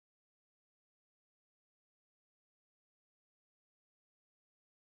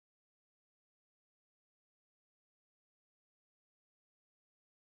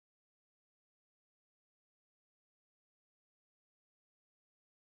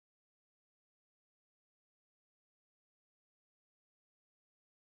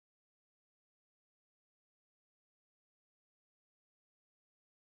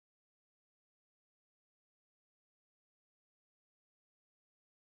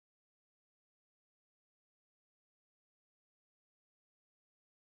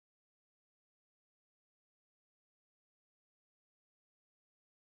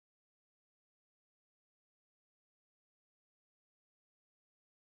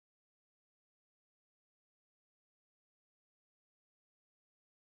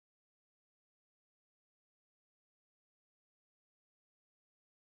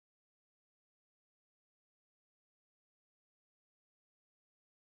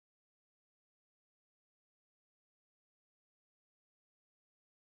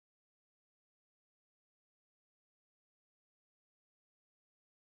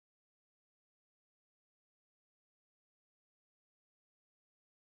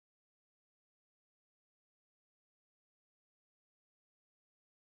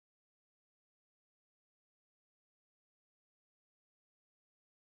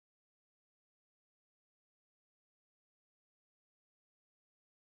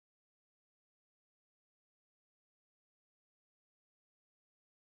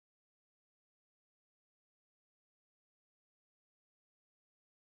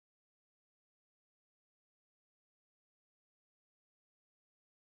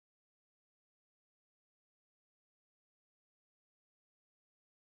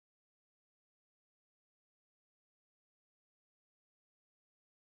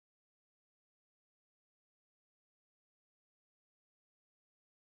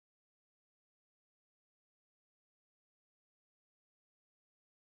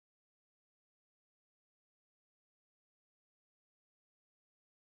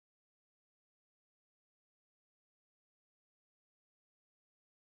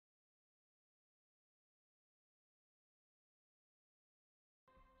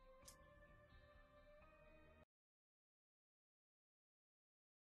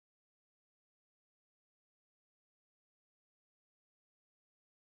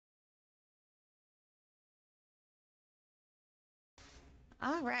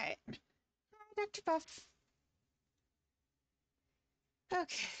All right. Hi, Dr. Buff.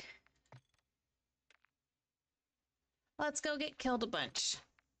 Okay. Let's go get killed a bunch.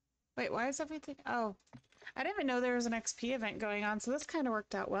 Wait, why is everything... Oh, I didn't even know there was an XP event going on, so this kind of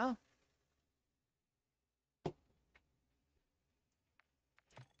worked out well.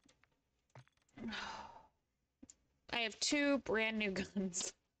 I have 2 brand new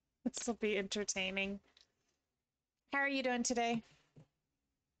guns. This will be entertaining. How are you doing today?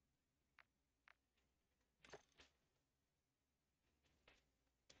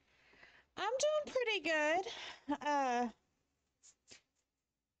 I'm doing pretty good.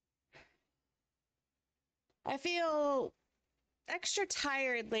 I feel extra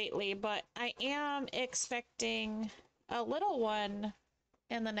tired lately, but I am expecting a little one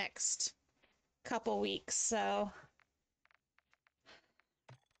in the next couple weeks, so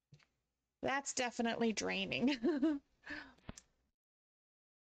that's definitely draining.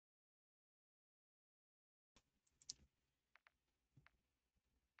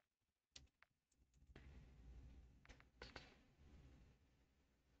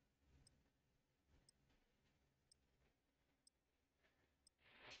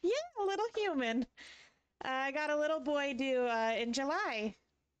 Yeah, a little human. I got a little boy due in July.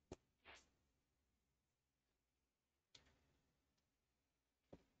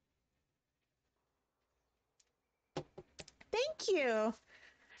 Thank you.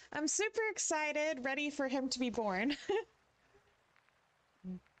 I'm super excited, ready for him to be born.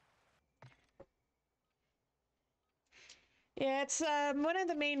 Yeah, it's one of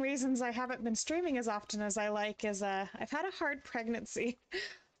the main reasons I haven't been streaming as often as I like is I've had a hard pregnancy,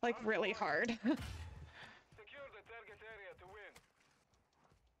 like really hard. Secure the target area to win.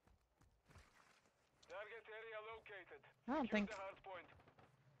 Target area located. I don't Secure think the hard point.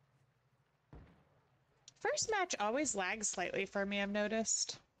 first match always lags slightly for me, I've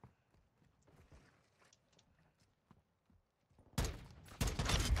noticed. We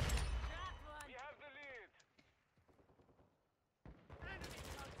have the lead.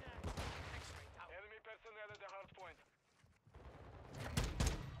 Enemy personnel at the hard point.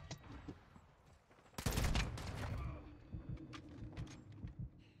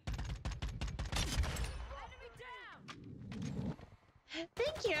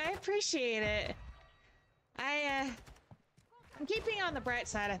 Thank you, I appreciate it. I'm keeping on the bright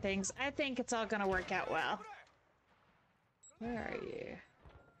side of things. I think it's all gonna work out well. Where are you?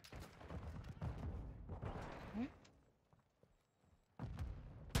 Hands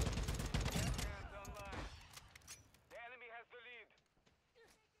online. The enemy has the lead.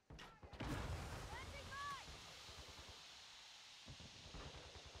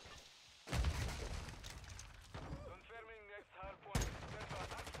 Confirming next hard point.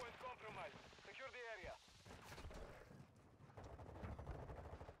 Hard point compromised. Secure the area.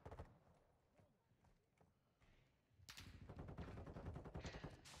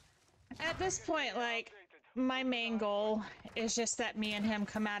 At this point, like, my main goal is just that me and him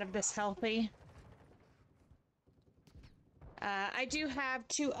come out of this healthy. I do have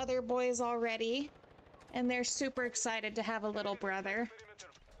 2 other boys already, and they're super excited to have a little brother.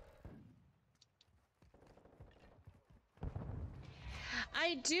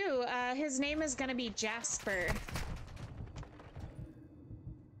 I do. His name is gonna be Jasper.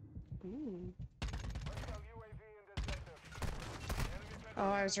 Ooh. Oh,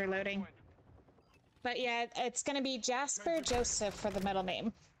 I was reloading. But yeah, it's gonna be Jasper Joseph for the middle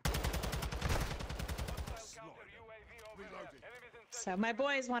name. So my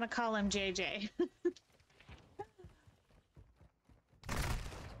boys want to call him JJ. Locating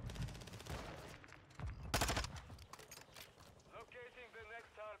the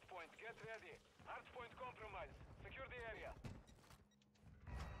next hard point. Get ready. Hard point compromised. Secure the area.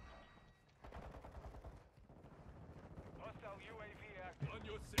 Hostile UAV active. On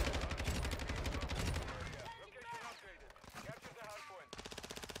your side. Location upgraded. Capture the hard point.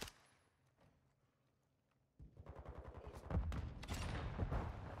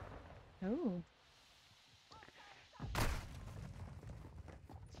 Oh.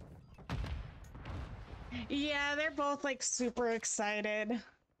 Yeah, they're both like super excited.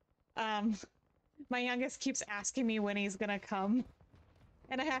 My youngest keeps asking me when he's gonna come.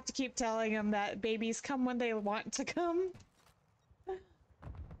 And I have to keep telling him that babies come when they want to come.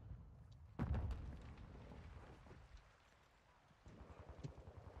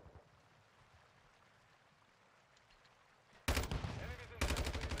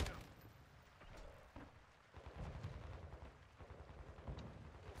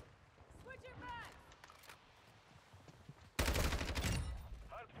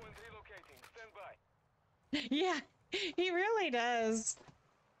 Hard point relocating. Stand by. Yeah, he really does.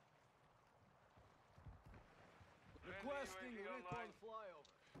 Requesting recon flyover.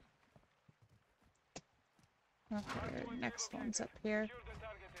 Okay, next one's up here. Secure the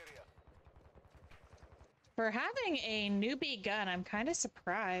target area. For having a newbie gun, I'm kind of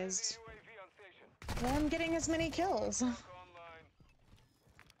surprised UAV on station. that I'm getting as many kills. Online.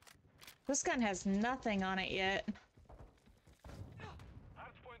 This gun has nothing on it yet.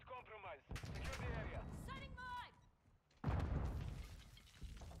 Hardpoint compromised. Secure the area. Setting mine!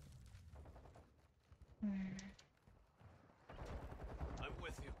 I'm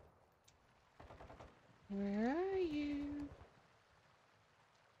with you. Where are you?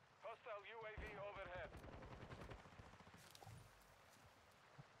 Hostile UAV overhead.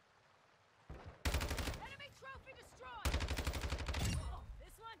 Enemy trophy destroyed! Oh,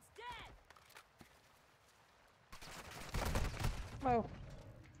 this one's dead! Oh,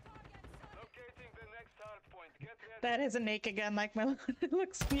 Locating the next hardpoint. Get ready. that is a naked gun like my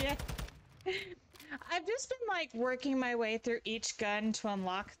looks. Yeah. I've just been like working my way through each gun to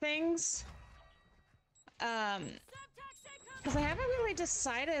unlock things. Because I haven't really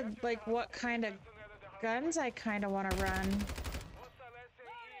decided like what kind of guns I kind of want to run. Hostile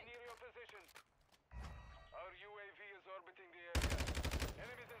SAE near your position. Our UAV is orbiting the area.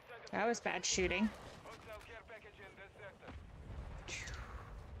 Enemies inside the That was bad shooting. hostile care package in this sector.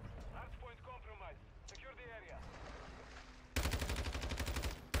 Hardpoint compromised. Secure the area.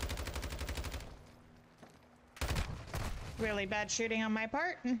 Really bad shooting on my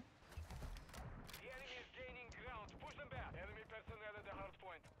part. The enemy is gaining ground. Push them back. Enemy personnel at the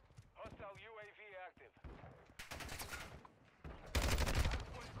hardpoint. Hostile UAV active.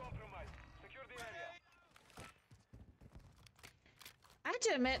 Hardpoint compromised. Secure the area. I have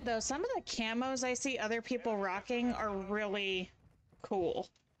to admit though, some of the camos I see other people rocking are really cool.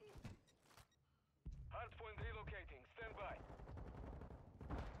 Hardpoint relocating. Stand by.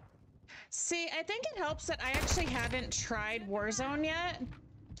 See, I think it helps that I actually haven't tried Warzone yet.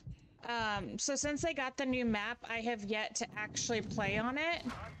 So since they got the new map, I have yet to actually play on it.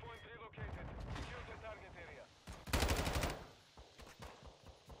 Hardpoint relocated. Secure the target area.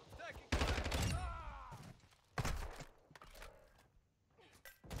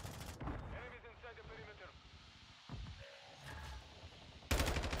 Enemies inside the perimeter.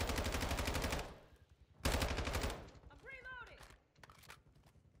 I'm reloading!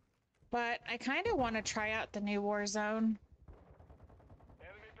 But I kind of want to try out the new Warzone.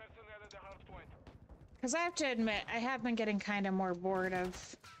 Enemy personnel at the hardpoint. Because I have to admit, I have been getting kind of more bored of...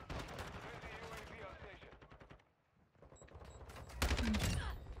 Friendly UAV on station.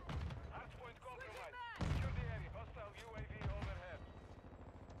 Hardpoint compromised. Secure the area. Hostile UAV overhead.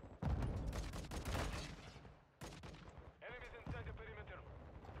 Enemies inside the perimeter.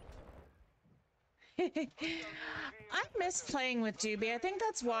 I miss playing with Doobie. I think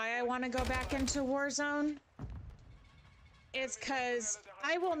that's why I want to go back into Warzone. It's because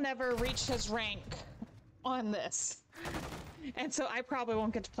I will never reach his rank on this. And so I probably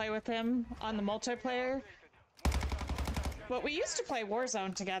won't get to play with him on the multiplayer. But we used to play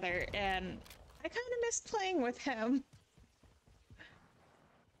Warzone together, and I kind of miss playing with him.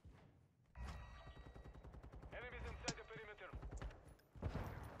 Enemies inside the perimeter.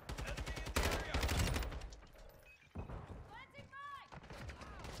 Planting mine!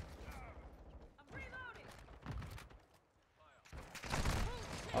 I'm reloading!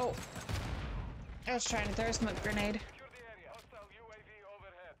 Oh. I was trying to throw a smoke grenade. Secure the area. Hostile UAV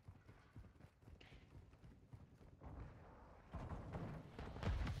overhead.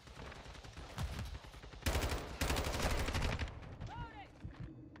 Loading!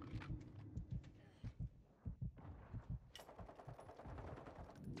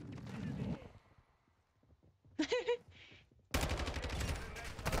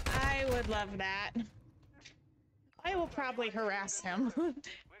 I would love that. I will probably harass him. We're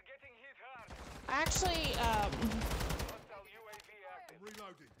getting hit hard. Actually, Hostile UAV active.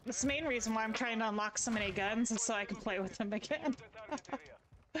 Reloading. this main reason why I'm trying to unlock so many guns is so I can play with him again. The target area.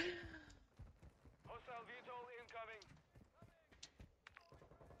 Hostile VTOL incoming.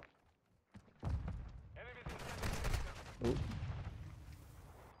 Enemies inside the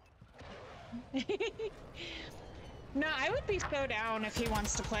perimeter. No, I would be so down if he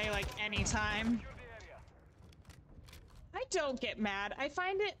wants to play like anytime. Secure the area. I don't get mad. I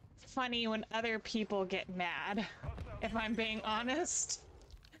find it funny when other people get mad, if I'm being honest.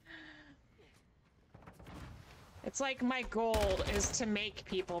 It's like my goal is to make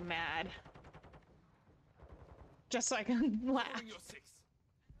people mad. Just so I can laugh. Your six.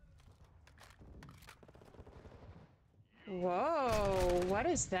 Whoa, what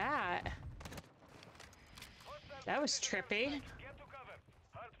is that? That was trippy. Get to cover.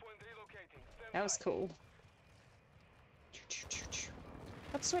 Hardpoint relocating. Stand That was by. cool.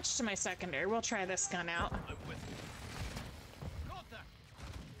 Let's switch to my secondary. We'll try this gun out. I'm with you. Contact.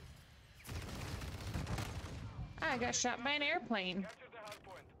 I got shot by an airplane. Capture the hard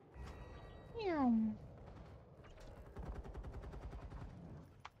point. Meow.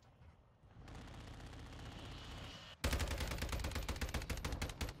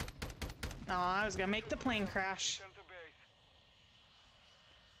 Oh, I was gonna make the plane crash. Return to base.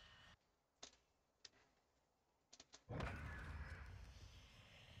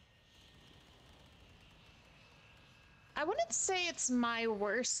 I wouldn't say it's my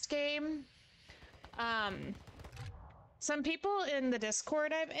worst game. Some people in the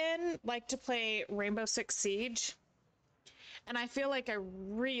Discord I'm in like to play Rainbow Six Siege, and I feel like I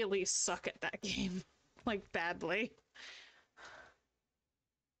really suck at that game, like badly.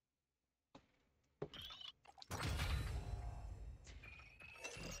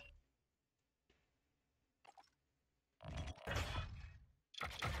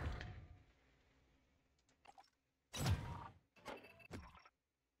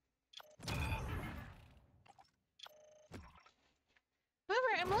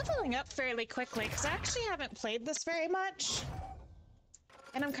 However, I'm leveling up fairly quickly because I actually haven't played this very much.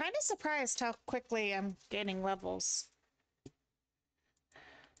 And I'm kind of surprised how quickly I'm gaining levels.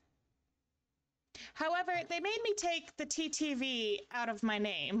 However, they made me take the TTV out of my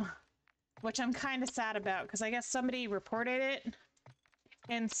name, which I'm kind of sad about because I guess somebody reported it.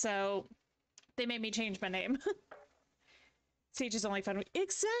 And so they made me change my name. Siege is only fun.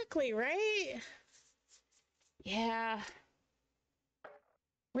 Exactly, right? Yeah.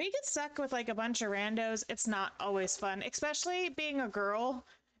 When you get stuck with like a bunch of randos, it's not always fun, especially being a girl,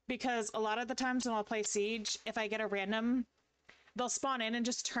 because a lot of the times when I'll play Siege, if I get a random, they'll spawn in and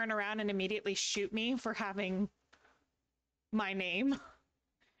just turn around and immediately shoot me for having my name.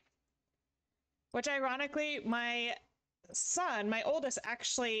 Which ironically, my son, my oldest,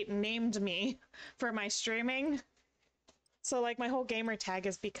 actually named me for my streaming. So like my whole gamer tag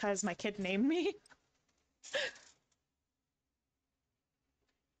is because my kid named me.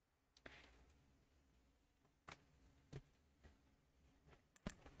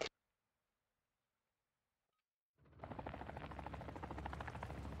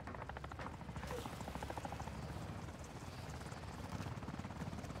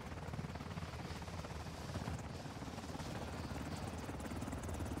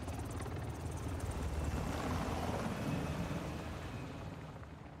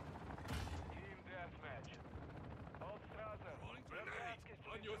 Team deathmatch. All Strasser. Throwing Your grenade. task is to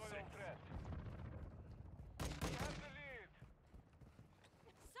On your destroy six. all threats. You have the lead.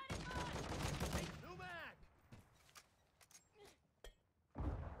 Setting mine! New mag.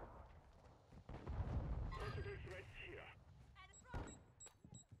 Possible threats here. And throwing!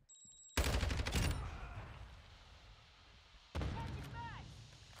 Changing back!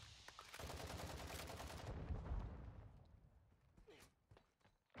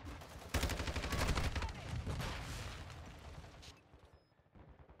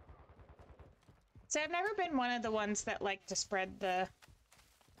 So I've never been one of the ones that like to spread the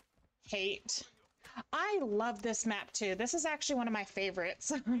hate. I love this map too. This is actually one of my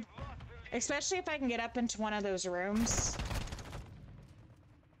favorites. Lost the lead. Especially if I can get up into one of those rooms.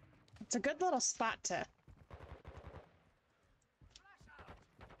 It's a good little spot to...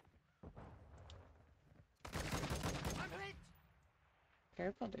 I'm hit.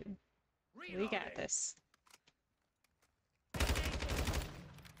 Careful, dude. We Reloading. got this.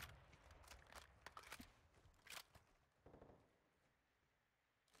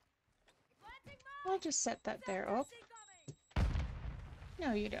 Planting I'll just set that there. Oh, incoming!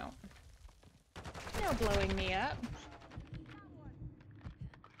 no you don't. No blowing me up. Got one.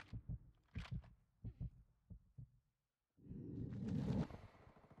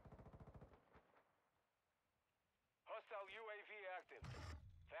 Hostile UAV active.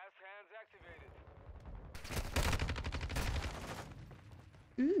 Fast hands activated.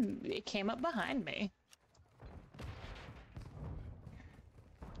 Ooh, it came up behind me.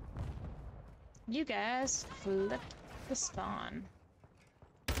 You guys flip the spawn.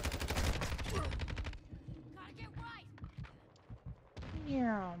 Gotta get right!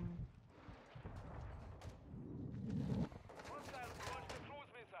 Yeah. Hostile launched a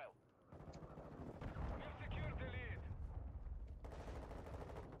cruise missile. We've secured the lead.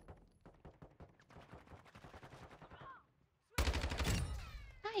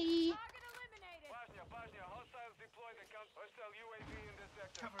 Hi. Target eliminated! Bajnia, hostiles deployed a hostile UAV in the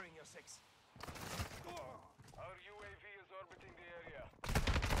sector. Covering your six. Our UAV is orbiting the area.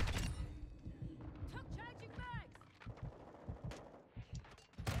 Took changing bags!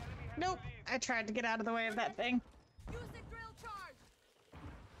 Enemy has Nope. the lead. I tried to get out of the way of that thing. Using drill charge!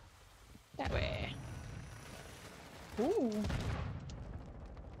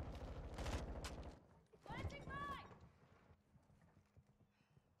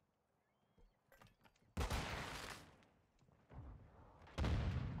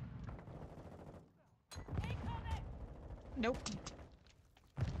 Nope.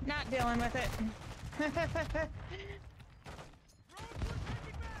 Not dealing with it.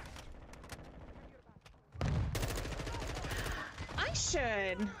 I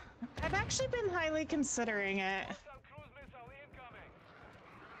should. I've actually been highly considering it. Hostile cruise missile incoming.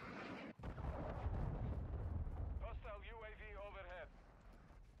 Hostile UAV overhead.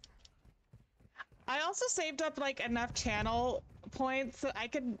 I also saved up like enough channel points that I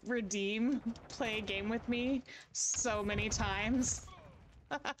could redeem play a game with me so many times.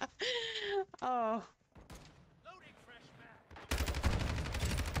 Oh. Loading fresh mag.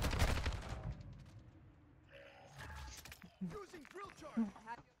 Using drill charge.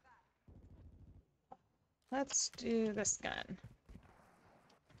 Let's do this gun.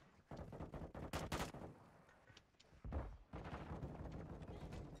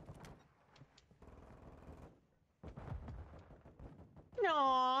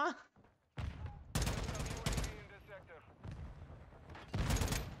 Aww. Hostile UAV in this sector.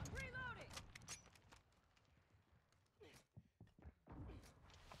 Reloading.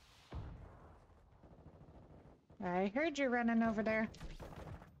 I heard you running over there.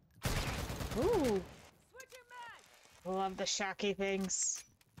 Ooh, Switching mag. love the shocky things.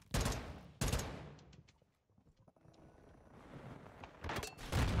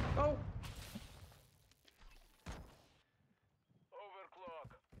 Oh,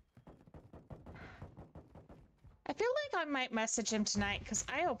 Overclock. I feel like I might message him tonight because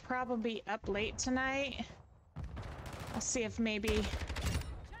I'll probably be up late tonight. I'll see if maybe Changing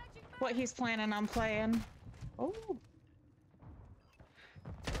what he's planning on playing. Oh.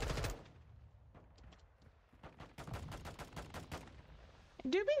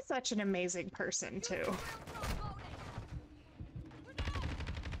 Do be such an amazing person too. railroad loading.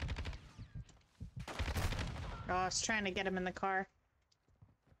 Grenade. Oh, I was trying to get him in the car.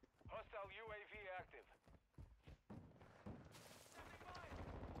 Hostile UAV active.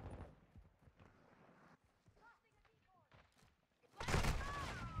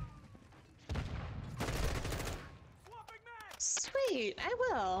 Swapping mag. Sweet, I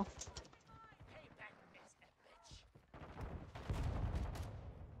will. Payback is a bitch.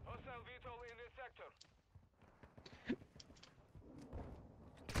 Hostile VTOL in this sector.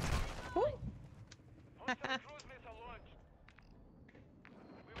 Ooh. Hostile cruise missile launched.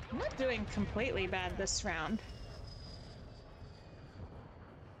 I'm not doing completely bad this round.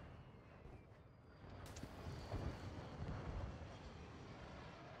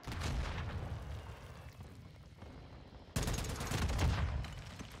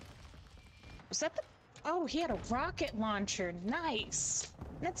 Was that the... Oh, he had a rocket launcher. Nice.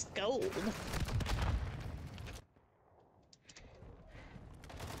 That's gold.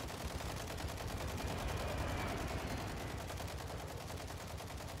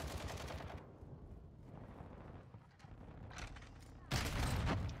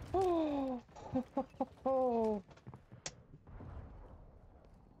 Oh.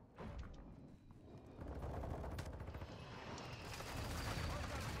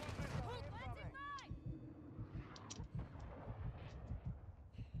 Planting mine.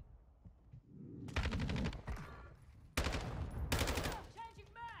 Changing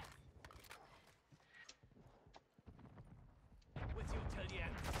mag. With you till the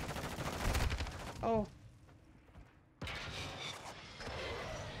end. Oh.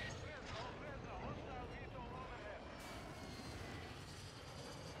 Hostile VTOL overhead.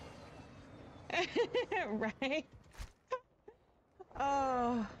 Right?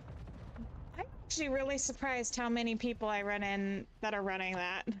 Oh. I'm actually really surprised how many people I run in that are running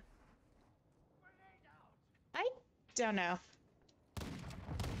that. I don't know.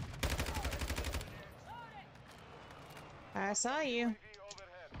 I saw you. UAV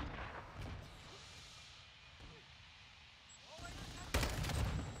overhead.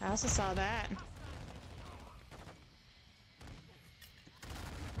 I also saw that.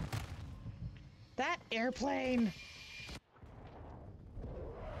 That airplane.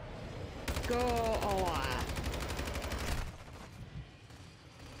 Go away.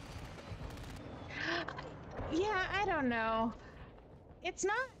 Yeah, I don't know. It's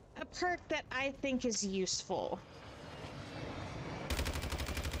not a perk that I think is useful.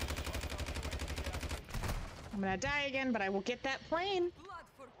 I'm gonna die again, but I will get that plane. Blood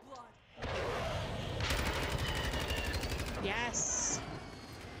for blood. Yes.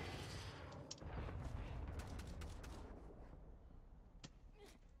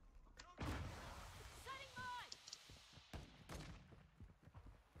 Setting mine.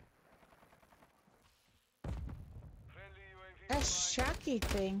 Friendly UAV A online. shocky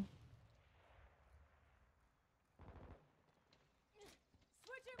thing.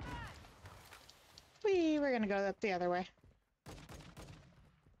 Switching mag. We're gonna go up the other way.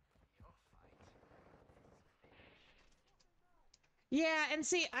 Yeah, and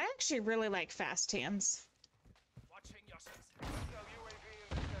see, I actually really like fast hands. Watching your six. Hostile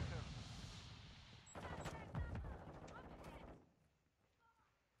UAV in the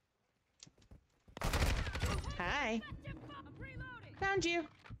sector. Hi. I'm reloading. Found you.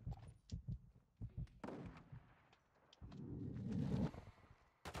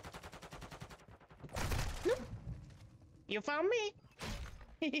 Nope. You found me.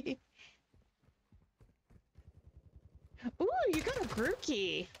 Ooh, you got a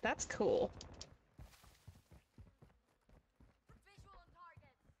Grookey. That's cool. Visual on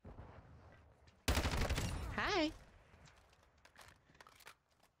target. Hi.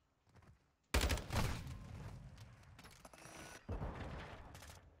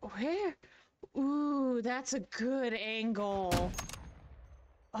 Where? Ooh, that's a good angle.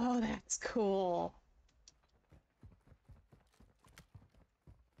 Oh, that's cool.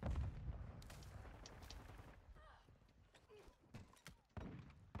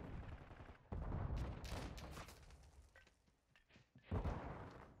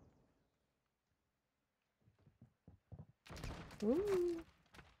 Ooh.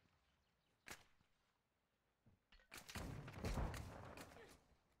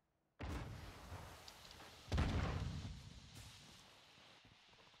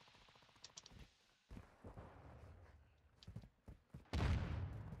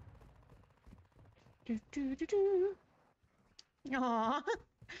 Do, do, do, do. Aw.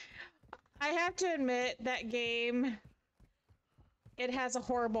 I have to admit, that game, it has a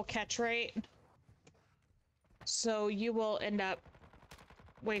horrible catch rate. So you will end up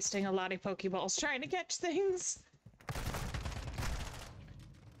wasting a lot of Pokeballs trying to catch things.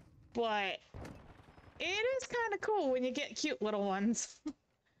 But it is kind of cool when you get cute little ones.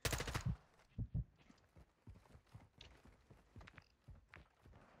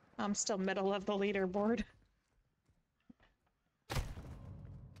 I'm still middle of the leaderboard.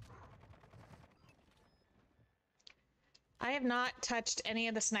 I have not touched any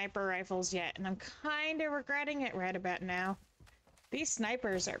of the sniper rifles yet, and I'm kind of regretting it right about now. These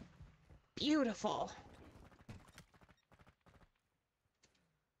snipers are beautiful.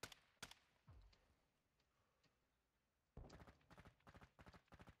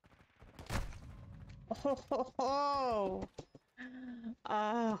 Oh, ho, ho.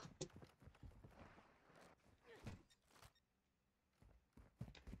 Oh.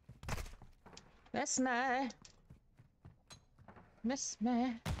 Miss me. Miss me.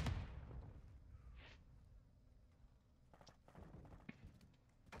 We're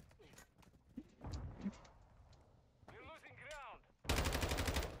losing ground.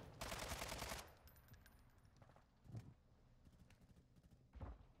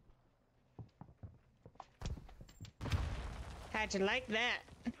 How'd you like that?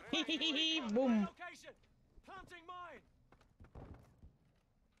 My Boom. location. Planting mine.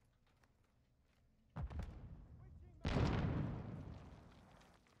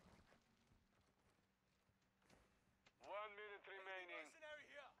 One minute remaining. Mercenary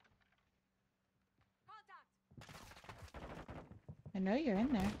here. Contact. I know you're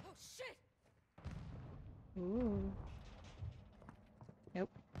in there. Oh shit. Ooh. Nope.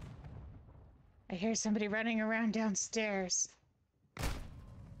 I hear somebody running around downstairs.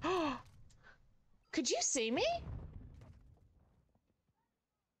 Oh! Could you see me?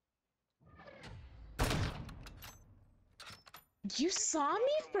 You saw me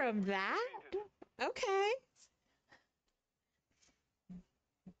from that? Okay.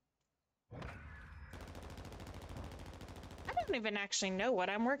 I don't even actually know what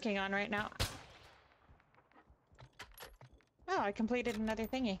I'm working on right now. Oh, I completed another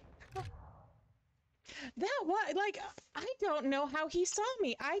thingy. Huh. That was like, I don't know how he saw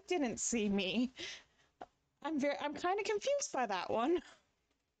me. I didn't see me. I'm kind of confused by that one.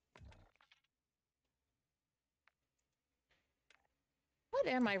 What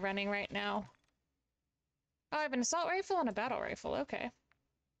am I running right now? Oh, I have an assault rifle and a battle rifle. Okay.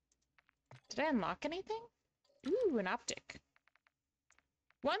 Did I unlock anything? Ooh, an optic.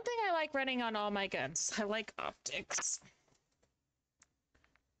 One thing I like running on all my guns, I like optics.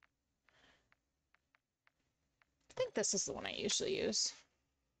 I think this is the one I usually use.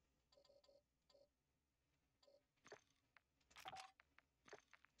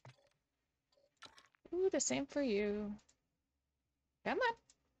 Ooh, the same for you. Come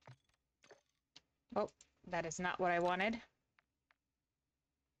on. Oh, that is not what I wanted.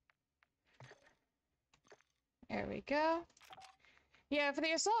 There we go. Yeah, for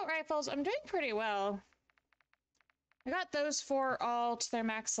the assault rifles, I'm doing pretty well. I got those 4 all to their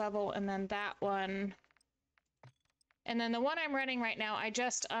max level, and then that one. And then the one I'm running right now, I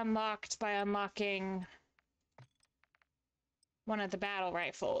just unlocked by unlocking one of the battle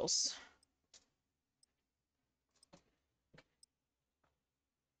rifles.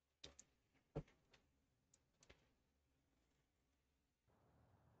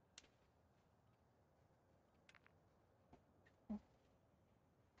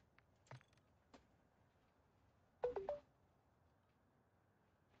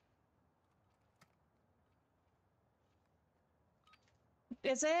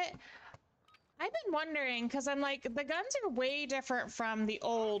 Is it? I've been wondering, because I'm like, the guns are way different from the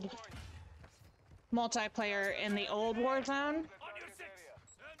old multiplayer in the old Warzone, On your six.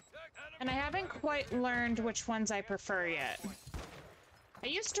 and I haven't quite learned which ones I prefer yet. I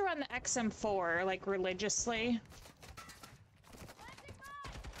used to run the XM4, like, religiously.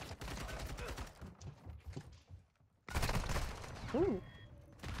 Ooh.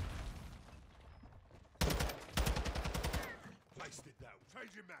 Placed it down.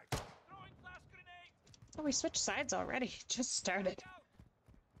 Change your mag. Throwing flash grenade. Oh, we switched sides already. Just started. Out.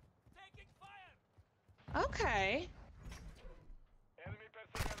 Taking fire. Okay. Enemy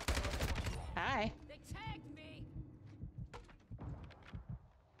personnel. Hi. They tagged me.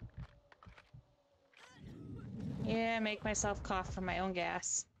 Yeah, make myself cough from my own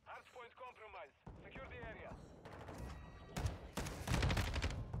gas. Hardpoint compromised. Secure the area.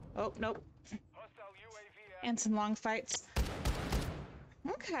 Oh, nope. Hostile UAV And some long fights.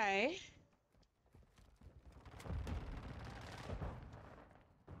 Okay.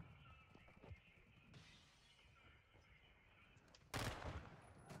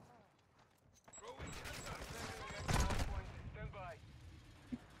 Stand by.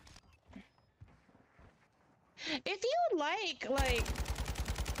 If you would like,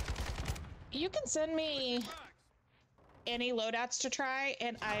 you can send me any loadouts to try,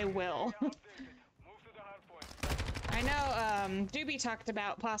 and I will. Updated. Move to the hardpoint. I know, Doobie talked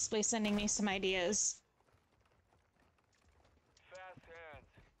about possibly sending me some ideas. Fast hands.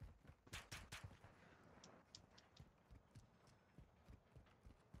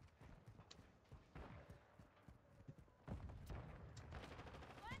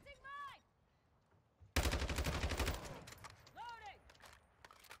 Planting mine. Loading.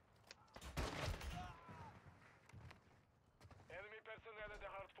 Enemy personnel at the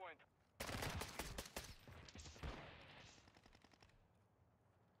hardpoint.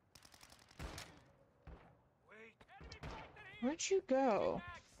 Wait. Enemy pointer here. Where'd you go?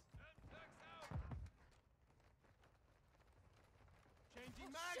 Changing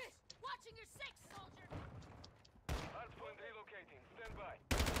Oh, mags. shit. Watching your six, soldier. Hardpoint relocating. Stand by.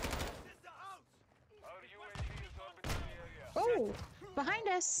 This is the house. Our UAV is orbiting the area. Oh, behind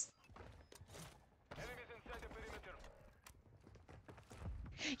us. Enemies inside the perimeter.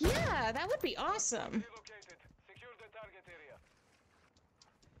 Yeah, that would be awesome. Relocated. Secure the target area.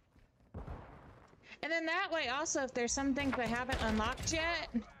 And then that way also, if there's some things I haven't unlocked yet,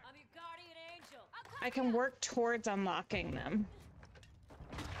 I'm your guardian angel. I can work towards unlocking them.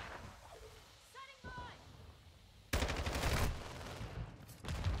 Setting mine.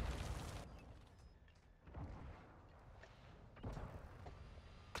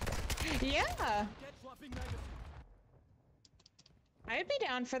 Yeah, Get swapping magazine. I'd be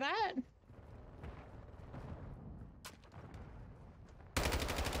down for that.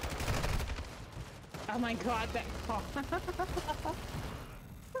 Oh my god, that call.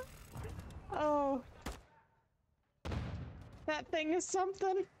 Oh. That thing is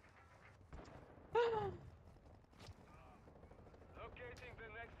something. Locating the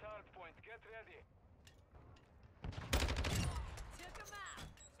next hardpoint. Get ready. Took him out.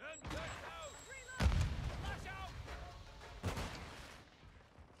 Send back out. Reload. Flash out.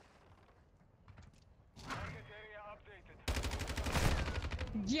 Target area updated.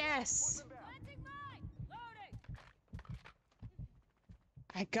 Yes! Planting mine. Loading.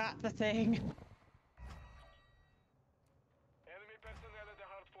 I got the thing. Enemy personnel at the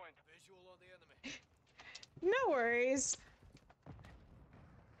hardpoint. Visual on the enemy. No worries.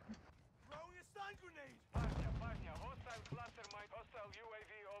 Throwing a stun grenade. Parnia. Hostile cluster mine. Hostile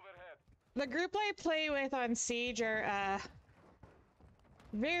UAV overhead. The group I play with on Siege are,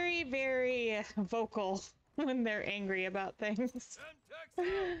 very, very vocal when they're angry about things. Send text out.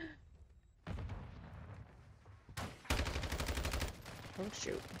 Oh,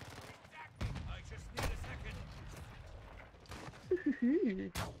 shoot. I just need a second.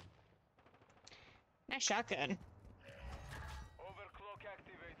 Nice shotgun. Overclock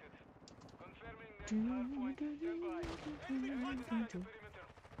activated. Confirming next hardpoint. Stand by. Enemy Enemies contact. inside the perimeter.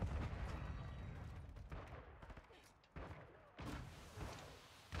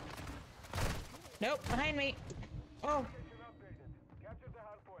 Nope, behind me. Oh, Location updated. Capture the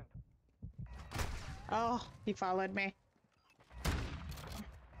hardpoint. oh, he followed me.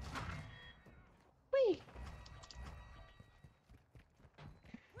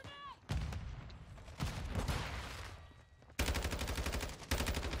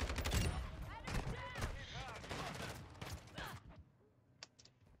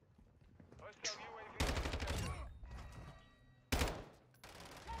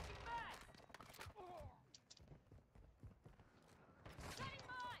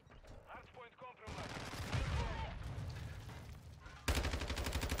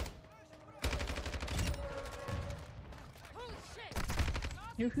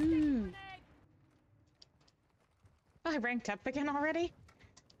 Woohoo! Oh, I ranked up again already?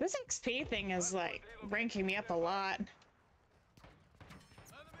 This XP thing is like ranking me up a lot. Enemy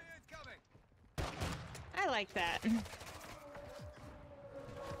incoming. I like that.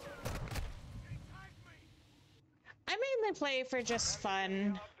 I mainly play for just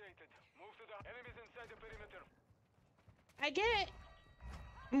fun. Updated. Move to the enemies inside the perimeter. I get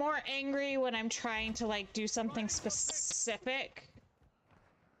more angry when I'm trying to like do something specific.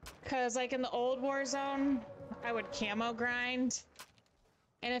 Cause like in the old Warzone, I would camo grind.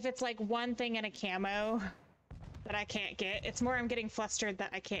 And if it's like one thing in a camo that I can't get, it's more I'm getting flustered that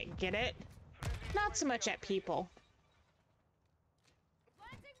I can't get it. Not so much at people.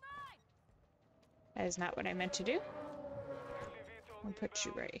 Planting mine. That is not what I meant to do. I'll put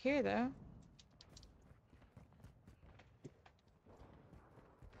you right here though.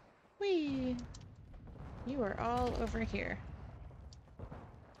 Whee! You are all over here.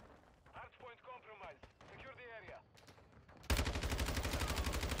 Hardpoint compromised. Secure the area.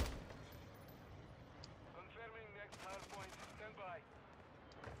 Confirming next hardpoint. Stand by.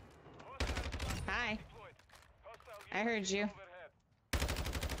 Hostile Hi. deployed. Hostile I heard you. overhead.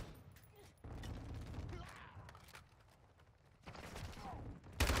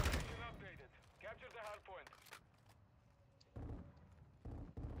 Location updated. Capture the hardpoint.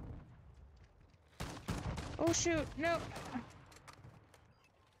 Oh shoot, no.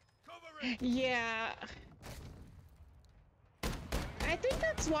 Cover it. Yeah. I think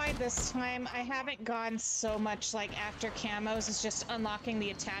that's why this time I haven't gone so much like after camos, is just unlocking the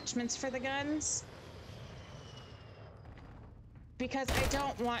attachments for the guns. Because I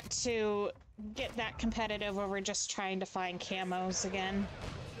don't want to get that competitive over just trying to find camos again.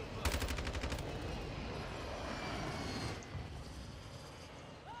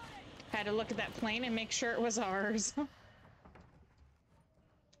 Had to look at that plane and make sure it was ours. Hardpoint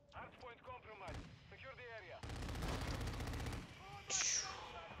compromised. Secure the area.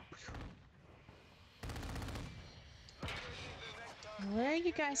 Where are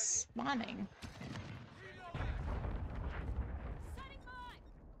you guys spawning? Setting mine.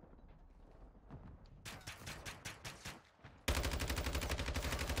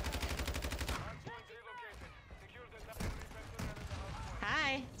 Hardpoint relocated. Secure the necessary personnel at the hardpoint.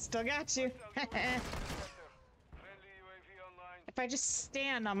 Hi, still got you. Friendly UAV online. If I just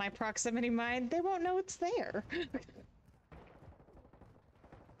stand on my proximity mine, they won't know it's there.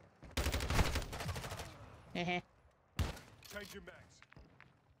 Heh. Change your mags.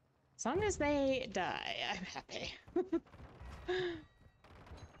 As long as they die, I'm happy.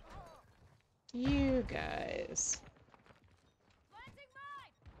 You guys. Planting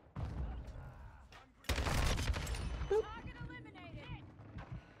mine. Boop. Target eliminated.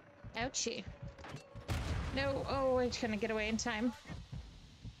 Ouchie. No, oh, I couldn't get away in time.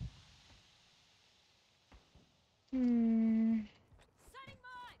 Setting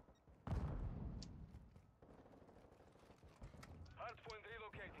mine. Hardpoint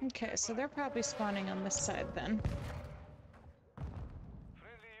relocated. Okay, so they're probably spawning on this side then.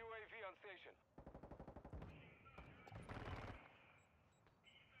 Friendly UAV on station.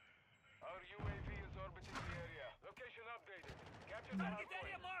 Our UAV is orbiting the area. Location updated. Capture the Target hardpoint.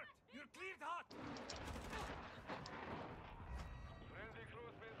 area marked. You're cleared hot. Friendly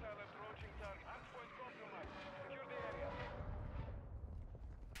cruise missile approaching target. Hardpoint compromised. Secure the area.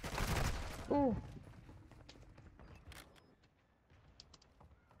 Ooh.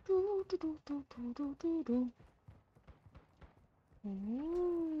 Do, do, do, do, do, do, do, do.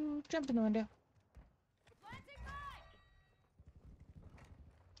 Ooh, jump in the window. Planting mine.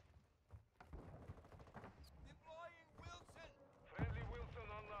 Deploying Wilson. Friendly Wilson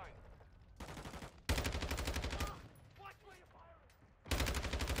online. Watch where you're firing.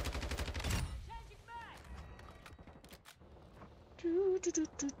 Changing mag. Do, do, do,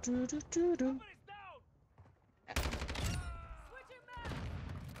 do, do, do, do, do. Somebody's down. Switching mag.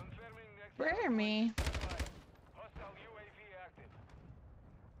 Confirming next Where me? hardpoint. Hostile UAV active.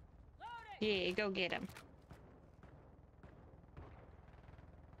 Loading. Yeah, go get him.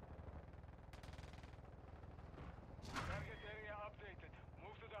 Target area updated.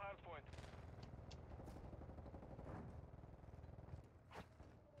 Move to the hardpoint.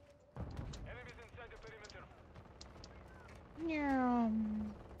 Enemies inside the perimeter. Yeah.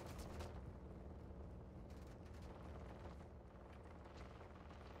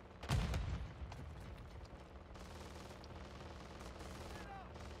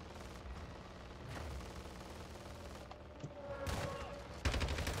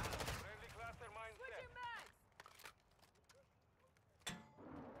 Friendly cluster mine set. Switching mags.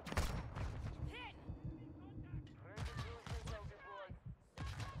 Hit. Friendly cruise missile deployed.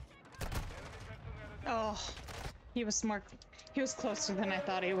 Oh, he was closer than I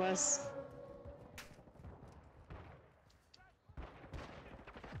thought he was.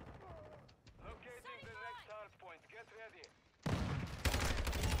 Locating the next hard point. Get ready.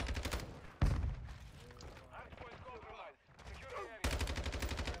 Hard point compromised. Secure the area.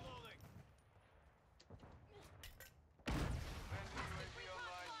 Reloading. Friendly UAV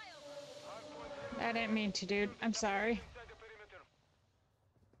online. Hard point ready. I didn't mean to, dude. I'm sorry. Inside the perimeter.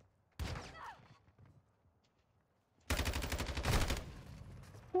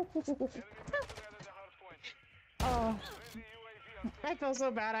 Enemy personnel at the hard point. Oh, Friendly UAV on I feel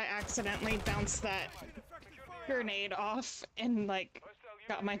so bad. I accidentally bounced that grenade off and like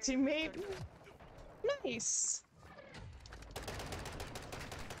got my teammate. Nice.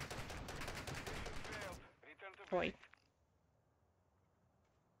 failed. Return to Boy.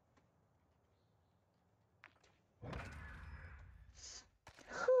 base.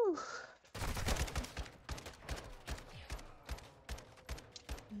 Whew.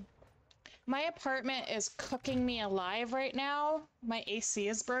 My apartment is cooking me alive right now. My AC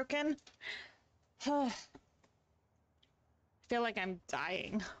is broken. I feel like I'm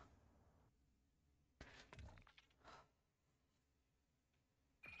dying.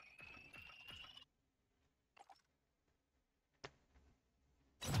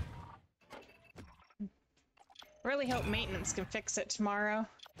 Really hope maintenance can fix it tomorrow.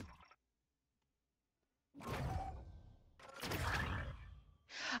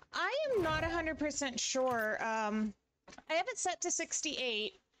 I am not 100% sure. I have it set to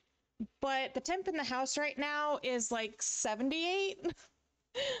 68, but the temp in the house right now is like 78.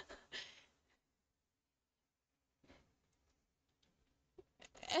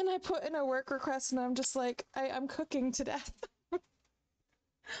 And I put in a work request and I'm just like, I'm cooking to death.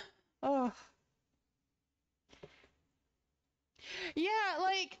 Oh. Yeah,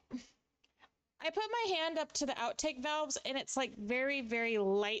 like, I put my hand up to the outtake valves and it's like very, very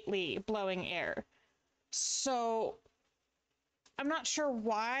lightly blowing air. So I'm not sure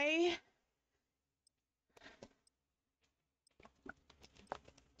why.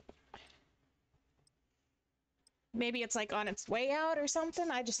 Maybe it's like on its way out or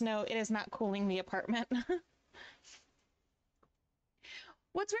something. I just know it is not cooling the apartment.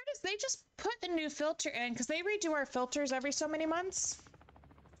 What's weird is they just put a new filter in because they redo our filters every so many months.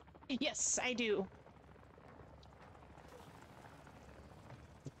 Yes, I do.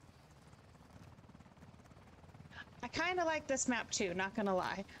 I kind of like this map too, not gonna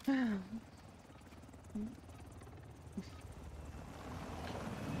lie. Domination.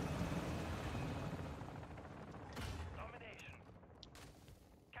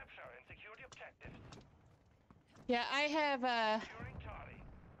 Capture and secure the objectives. Yeah, I have Securing Charlie.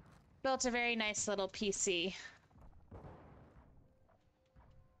 built a very nice little PC.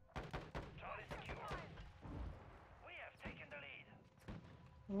 Charlie secure. We have taken the lead.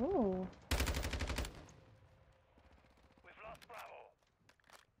 Ooh. We've lost Bravo.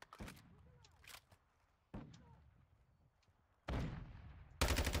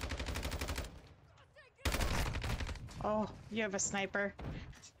 Oh, you have a sniper.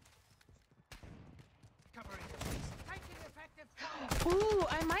 Covering it. Taking effective Ooh,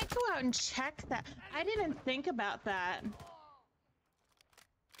 I might go out and check that. I didn't think about that.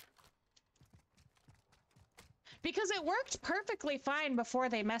 Because it worked perfectly fine before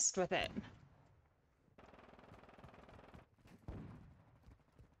they messed with it.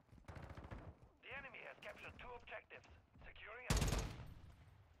 The enemy has captured 2 objectives. Securing Alpha.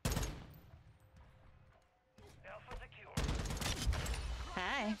 Alpha secure.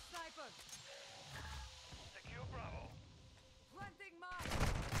 Hi. sniper. Secure Bravo. Planting mine.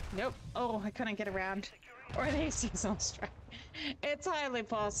 Nope. Oh, I couldn't get around. Or they seasonal strike. It's highly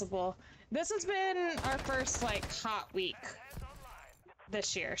possible. This has been our first, like, hot week Hands online.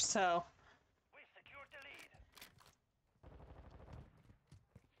 this year, so... We secured the lead.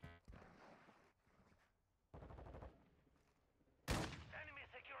 Enemy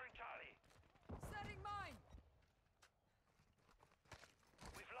securing Charlie. Setting mine.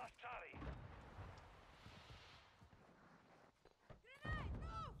 We've lost Charlie. Grenade,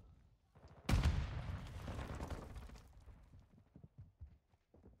 move.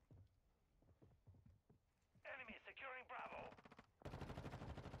 Enemy securing Bravo.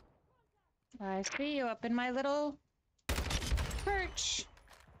 I see you up in my little perch.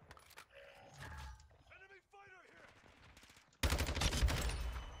 Enemy fighter here.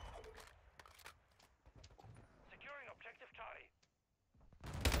 Securing objective Charlie.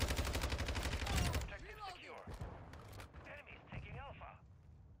 Objective secure. Enemies taking Alpha.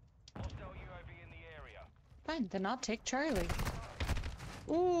 Hostile UAV in the area. Fine, then I'll take Charlie.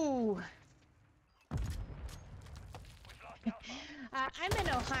 Ooh. I'm in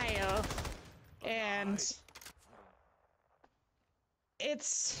Ohio, and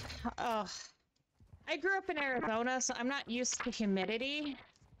it's, I grew up in Arizona, so I'm not used to humidity,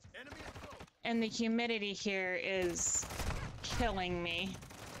 Enemy afloat. and the humidity here is killing me.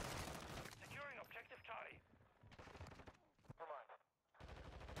 Securing objective Charlie.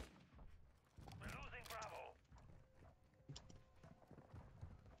 We're losing Bravo.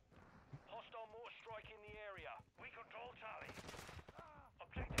 Hostile mortar strike in the area. We control Charlie.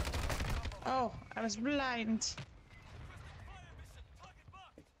 Objective compromised. Oh, I was blind.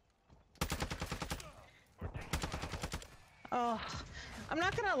 We're taking Bravo. Oh, I'm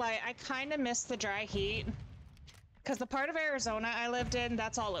not gonna lie, I kind of miss the dry heat. Because the part of Arizona I lived in,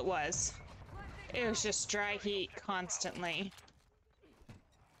 that's all it was. It was just dry heat constantly.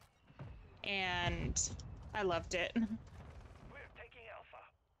 And I loved it. We're taking Alpha.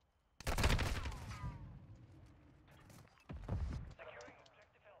 Securing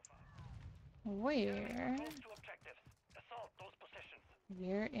objective Alpha. Where? Close to objectives. Assault those positions.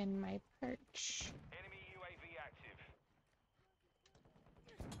 You're in my perch. Enemy UAV active.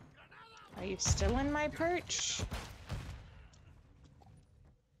 Are you still in my perch?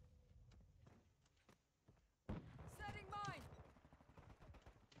 Setting mine.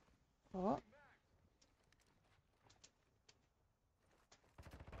 Oh.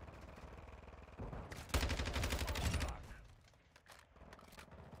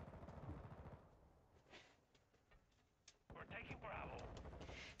 We're taking Bravo.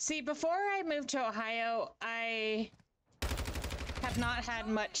 See, before I moved to Ohio, I have not had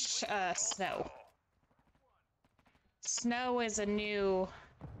much snow. Snow is a new,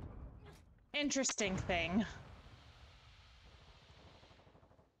 interesting thing.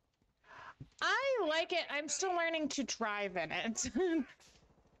 I like it. I'm still learning to drive in it.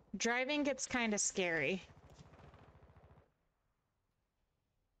 Driving gets kind of scary.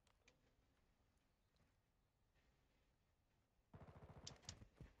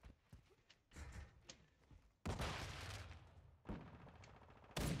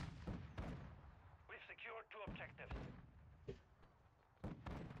 We've secured 2 objectives.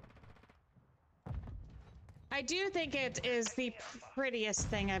 I do think it is the prettiest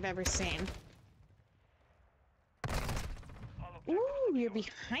thing I've ever seen. All objectives Ooh, you're secured.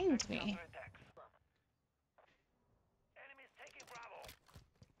 behind me. Counterattacks. Enemies taking Bravo.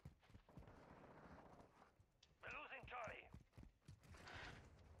 We're losing Charlie.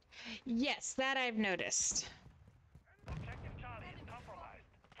 Yes, that I've noticed. Objective Charlie is compromised.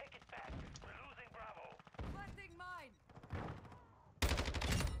 Take it back. We're losing Bravo. Planting mine.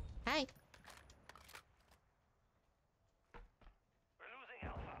 Hi. We're losing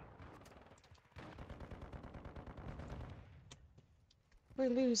Alpha. We're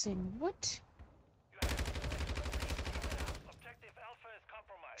losing what? You have objective Alpha is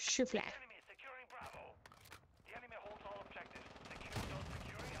compromised. Shoofla. Enemy securing Bravo. The enemy holds all objectives. Secure those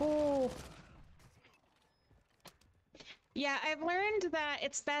securing Oh. Alpha. Yeah, I've learned that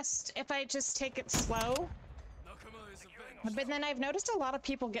it's best if I just take it slow. Nakama is avenged. But then I've noticed a lot of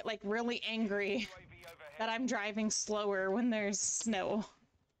people get like really angry UAV overhead. that I'm driving slower when there's snow.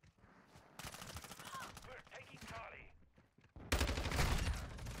 We're taking Charlie.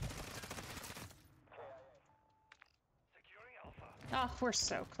 Securing Alpha. Oh, we're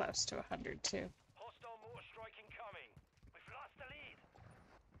so close to 100 too. Hostile mortar strike incoming. We've lost the lead.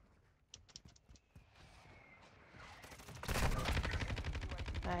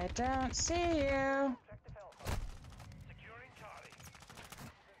 I don't see you. Objective Alpha. Securing Charlie.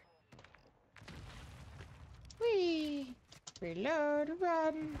 Whee! Reload,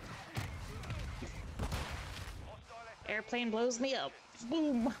 run. Hostile Airplane blows me up.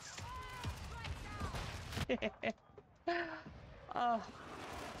 Boom. Oh.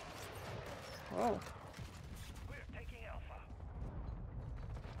 Oh. We're taking Alpha.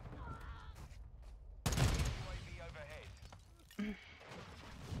 UAV overhead.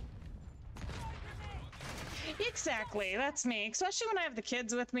 Exactly, that's me. Especially when I have the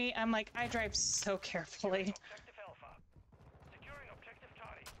kids with me, I'm like, I drive so carefully. Objective Alpha. Securing objective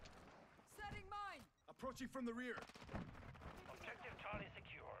Charlie. Setting mine. Approaching from the rear. Objective Charlie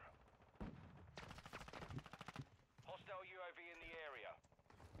secure. Hostile UAV in the area.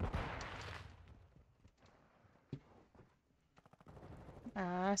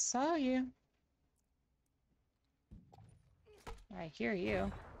 I saw you. I hear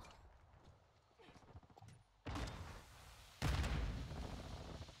you.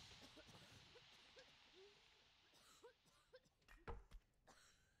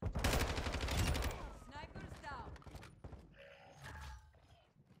 Snipers down.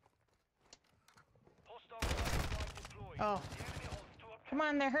 Hostile strike deployed. Oh. The enemy holds Come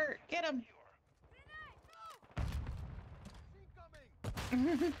on, they're hurt. Get them.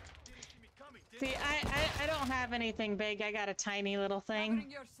 Incoming! See, I don't have anything big. I got a tiny little thing. Covering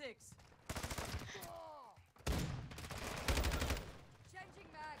your six. Changing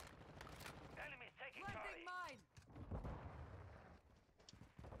mag. Enemies taking Planting Charlie. mine.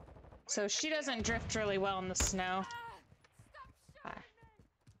 So she doesn't drift really well in the snow. Stop shooting me.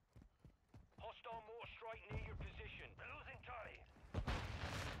 Hostile mortar strike near your position. They're losing Charlie.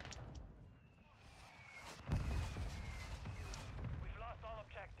 We've lost all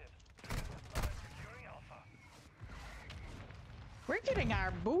objectives. Securing Alpha. We're getting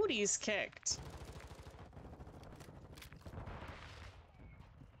our booties kicked.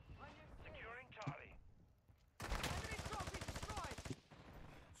 Securing Charlie. Enemy trophy destroyed.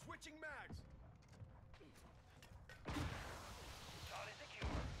 Switching mags! Charlie secure.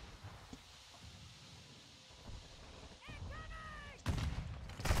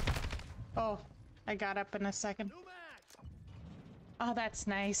 Oh, I got up in a second. New mags! Oh, that's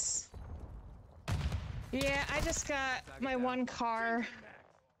nice. Yeah, I just got my one car. Enemy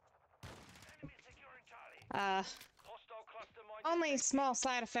securing Charlie. Hostile cluster mine. Only small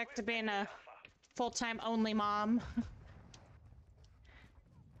side effect to being a full-time only mom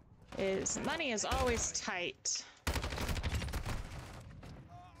is money is always tight.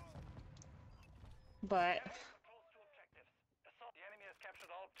 But Close to objectives. Assault. The enemy has captured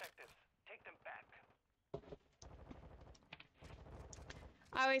all objectives. Take them back.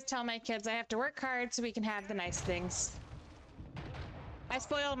 I always tell my kids I have to work hard so we can have the nice things. I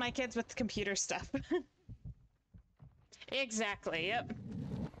spoil my kids with computer stuff. Exactly, yep.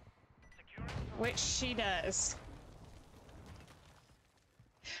 Securing Which she does.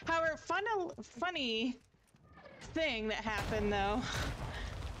 However, funny thing that happened though.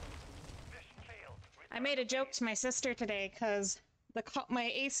 mission failed. I made a joke to my sister today because my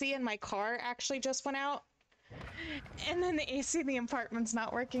AC in my car actually just went out. And then the AC in the apartment's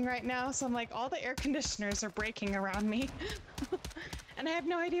not working right now, so I'm like, all the air conditioners are breaking around me. And I have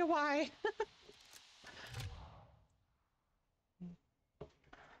no idea why.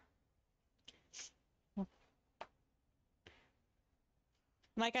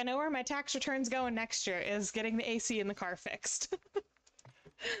 Like, I know where my tax return's going next year is getting the AC in the car fixed.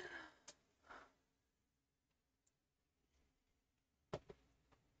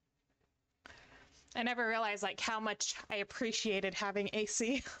 I never realized like how much I appreciated having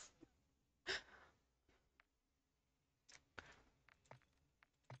AC.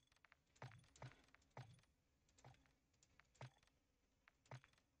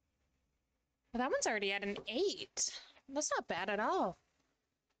 That one's already at an 8. That's not bad at all.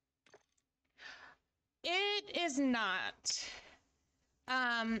 It is not.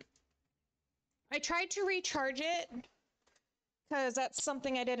 I tried to recharge it because that's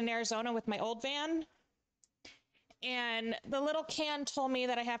something I did in Arizona with my old van. And the little can told me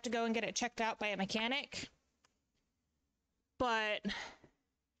that I have to go and get it checked out by a mechanic. But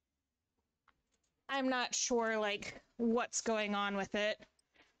I'm not sure like what's going on with it.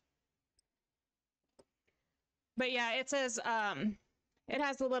 But yeah, it says it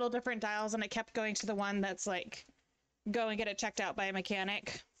has the little different dials and it kept going to the one that's like go and get it checked out by a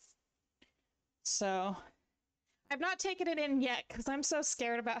mechanic. So I've not taken it in yet because I'm so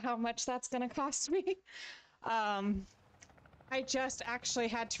scared about how much that's going to cost me. I just actually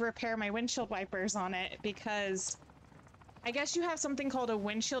had to repair my windshield wipers on it because I guess you have something called a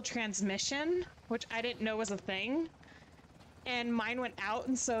windshield transmission, which I didn't know was a thing. And mine went out,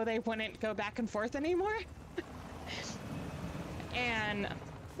 and so they wouldn't go back and forth anymore. And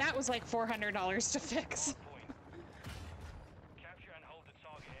that was like $400 to fix. Capture and hold the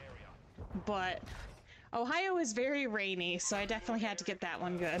target area. But Ohio is very rainy, so I definitely had to get that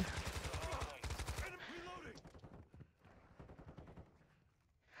one good. Reloading!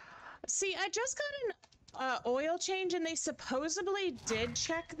 See, I just got an oil change, and they supposedly did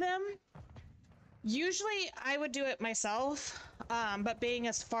check them. Usually, I would do it myself, but being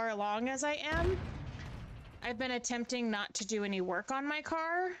as far along as I am, I've been attempting not to do any work on my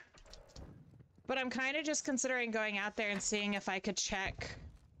car. But I'm kind of just considering going out there and seeing if I could check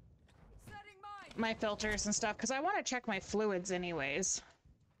Setting mine. my filters and stuff, because I want to check my fluids anyways.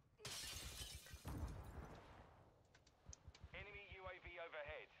 Enemy UAV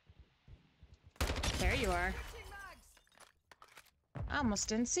overhead. There you are. Switching mags. I almost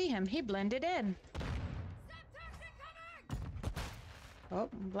didn't see him. He blended in. Semtex incoming. Oh,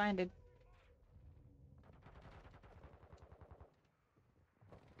 I'm blinded.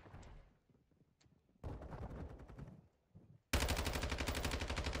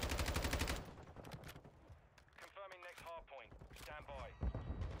 Confirming next hard point. Stand by.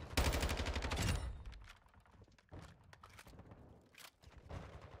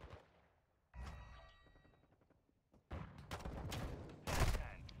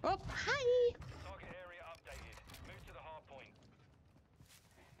 Hi! Target area updated. Move to the hard point.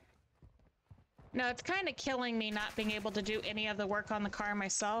 No, it's kind of killing me not being able to do any of the work on the car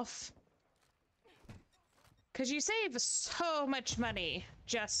myself. Because you save so much money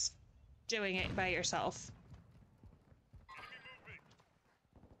just doing it by yourself.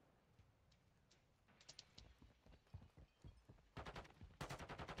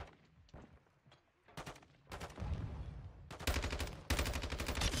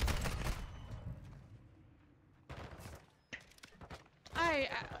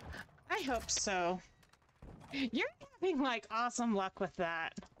 I hope so. You're having like awesome luck with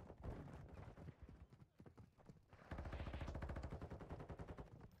that.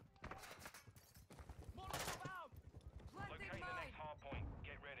 Planting Locate the mine. next hard point.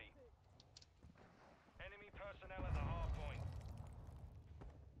 Get ready. Enemy personnel at the hard point.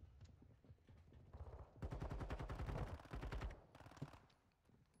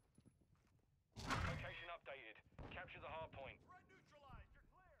 Location updated. Capture the hard point. Threat neutralized.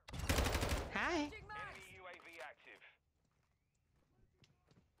 You're clear. Hi. Changing mags. Enemy UAV active.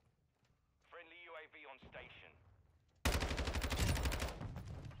 Friendly UAV on station.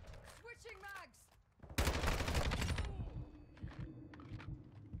 Switching mags.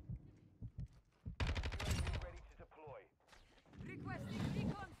 UAV ready to deploy. Requesting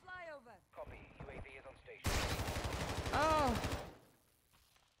recon flyover. Copy. UAV is on station. Oh.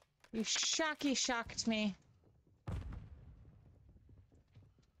 You shocked me.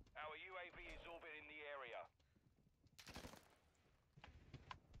 Our UAV is orbiting the area.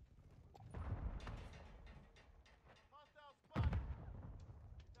 Hostile spotted.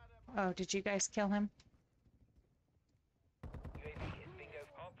 Oh, did you guys kill him? UAV is bingo.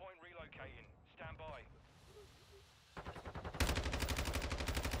 Hard point relocating. Stand by.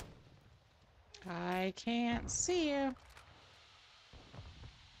 I can't see you.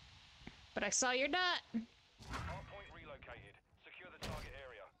 But I saw your dot. Hard point relocated. Secure the target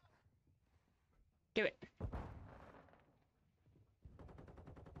area. Do it.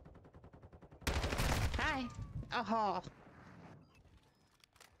 Hi. Oh. Hard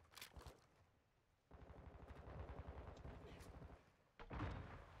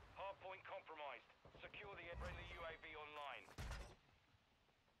point compromised. Secure the friendly UAV online.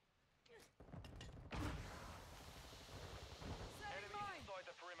 Setting Enemies mine. inside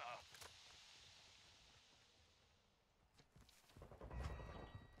the perimeter.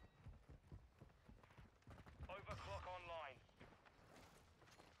 Overclock online.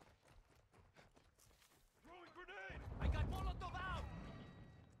 Throwing grenade. I got Molotov out.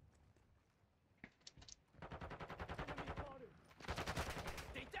 Enemy spotted.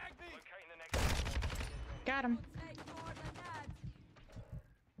 They tagged me. Locating the next hard point. Got him. Will take more than that.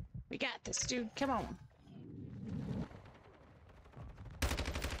 We got this, dude. Come on.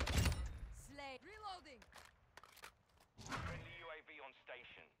 Slay. Reloading. Friendly UAV on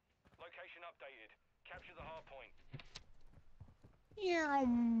station. Location updated. Capture the hard point.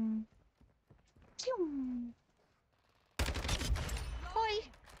 Yum. Yum. Hoi.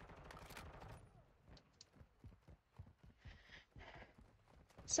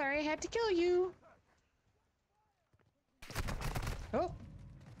 Sorry, I had to kill you. Oh.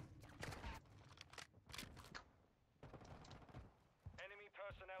 Enemy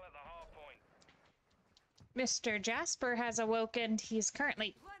personnel at the hard point. Mr. Jasper has awoken. He's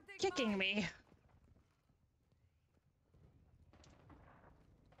currently Planting kicking mine. me.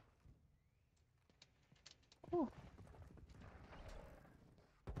 Ooh.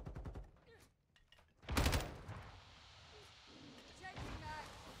 Changing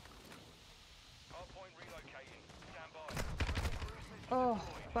mags. Hard point relocating. Stand by. Oh,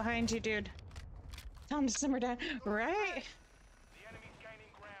 behind you, dude. Tell him to simmer down. Right? The enemy's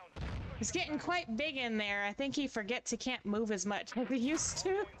gaining ground. He's getting quite big in there. I think he forgets he can't move as much as he used to.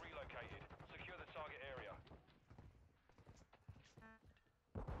 Hard point relocated. Secure the target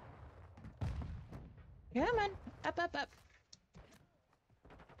area. Come on. Up, up, up.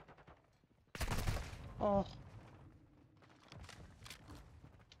 Oh.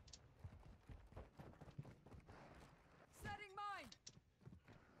 Setting mine.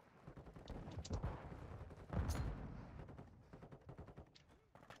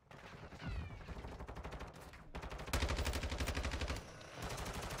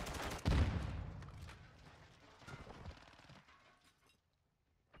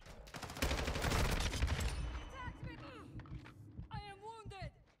 Attacked me. I am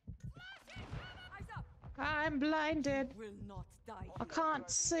wounded. Eyes up. I'm blinded. Will not die. I can't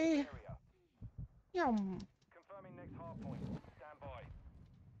see. Area. Yum. Confirming next hard point. Stand by.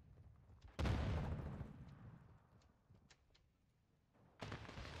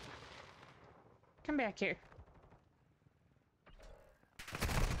 Come back here.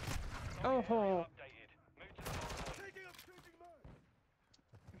 Oh ho. Updated. Move to the hard point. Taking up changing mag.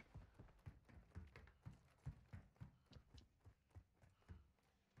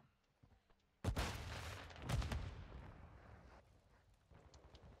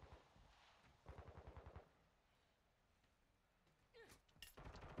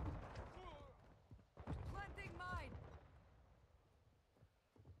 Planting mine.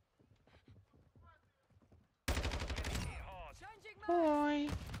 Getting hit hard. Changing mine. Boy.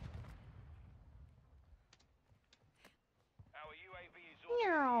 Our UAV is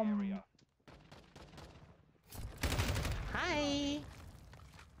orbiting the area. Hi.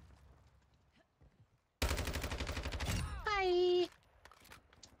 Hi.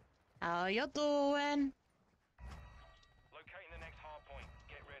 How you doing? Locating the next hard point.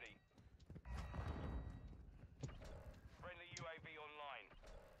 Get ready. Friendly UAV online.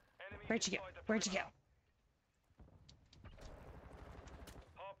 Enemies Where'd you go? inside the Where'd you go? perimeter.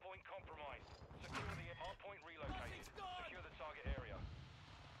 Hard point compromised. Secure the hard point relocated. Secure the target area.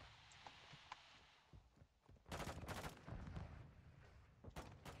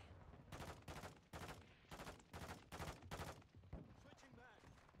 Switching mag.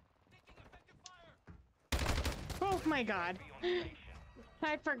 Taking effective fire. Oh my god. Be on station.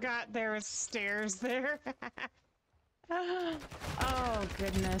 I forgot there was stairs there. Oh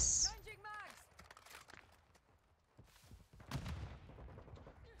goodness. Changing mags.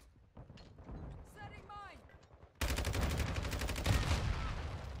 Setting mine.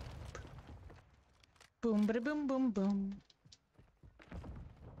 Boom ba boom boom boom.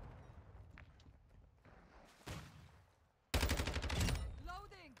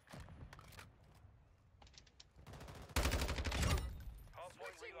 Loading. Hard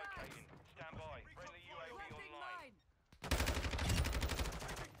point Switching relocating. Stand by. Friendly UAV Planting online. mine.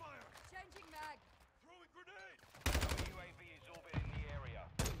 Taking fire. Changing mag. Throwing grenade. Our UAV is orbiting the area.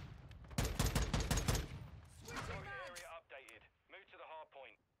 Switching Target mags. area updated. Move to the hard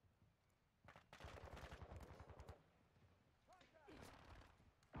point.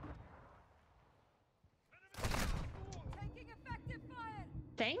 Taking effective fire.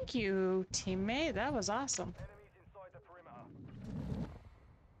 Thank you, teammate. That was awesome. Enemies inside the perimeter.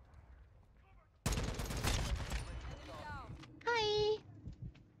 Enemy down. Hi.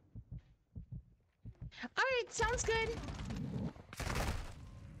 All right, sounds good.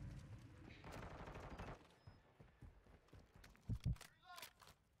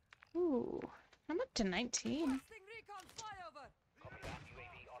 Ooh, I'm up to 19. Requesting recon flyover. Copy that.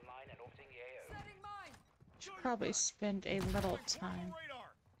 UAV online and orbiting the AO. Setting mine. Should probably spend a little time.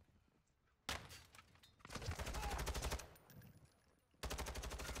 Radar.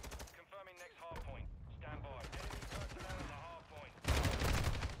 Confirming next hard point. Stand by. Enemy personnel at the hard point.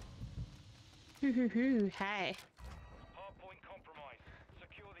 Hoo hoo hoo. Hi. Hard point compromised.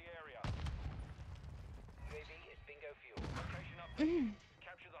 Secure the area. UAV is bingo fuel. Location update.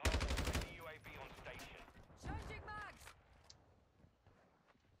 Capture the hard point with the UAV on station. Changing mags.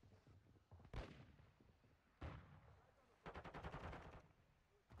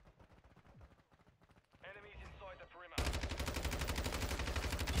 Enemies inside the perimeter.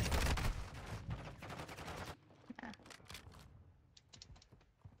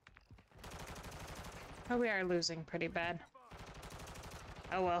 Oh, we are losing pretty bad.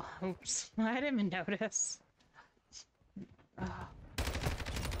 Oh well. Oops. I didn't even notice. Oh.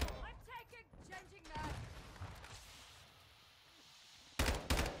 I'm taking. Changing mag.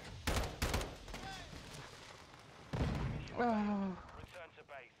 Oh. Return to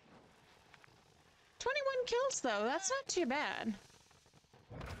base. 21 kills though. That's not too bad.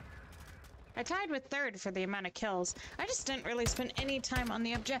 I tied with third for the amount of kills. I just didn't really spend any time on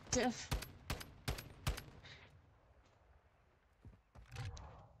the objective.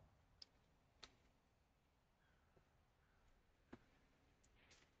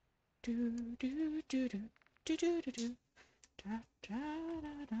 Do do do do do do do do da da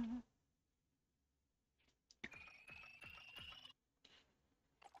da da.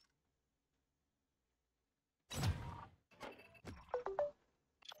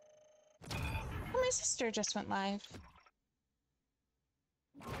 Oh, my sister just went live.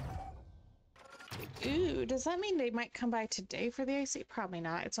 Ooh, does that mean they might come by today for the AC? Probably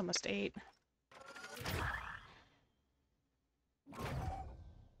not. It's almost 8.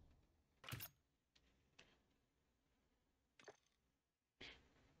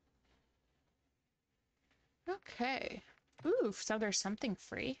 Okay. Ooh, so there's something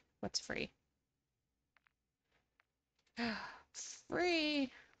free. What's free?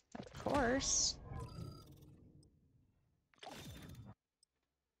 Free, of course.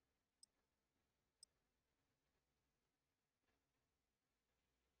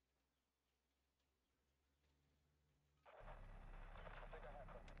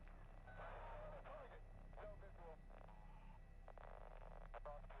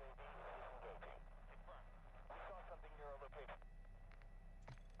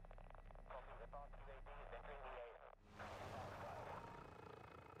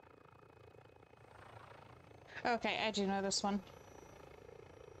 Okay, I do know this one.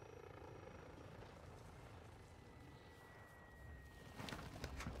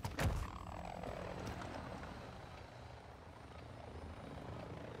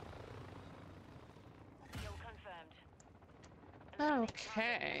 Kill confirmed.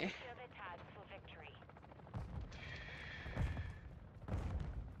 Okay. Secure their tags for victory.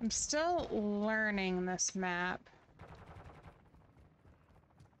 I'm still learning this map.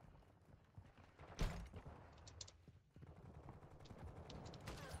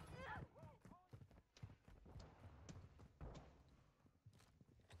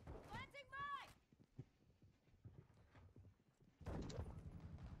 Planting mine!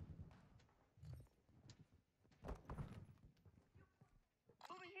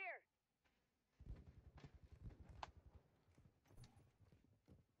 Moving here.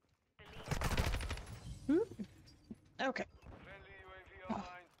 The lead is Oop. Okay. Friendly UAV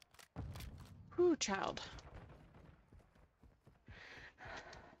online. Whoo, child.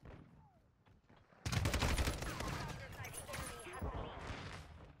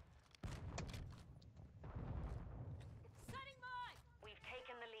 Setting mine! We've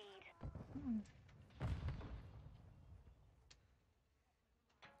taken the lead.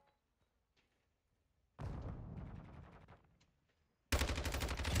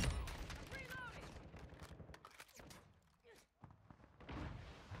 Reloading!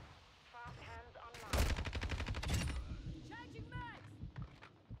 Fast hands online. Changing mags!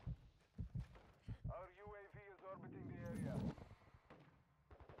 Our UAV is orbiting the area.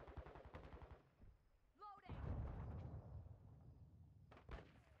 Loading!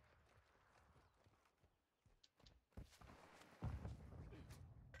 Bullshit!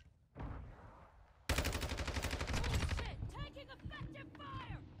 Taking effective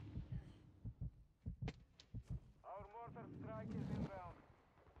fire! Our mortar strike is inbound.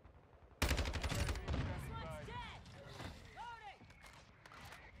 This one's dead! Loading!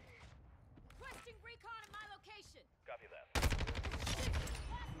 Requesting recon of my location! Copy that. Shit!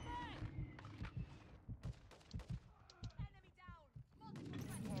 Last man! Enemy down! Multiple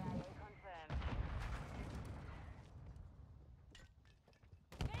threats! KIA confirmed.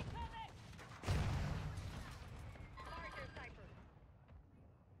 Incoming! Larger cipher.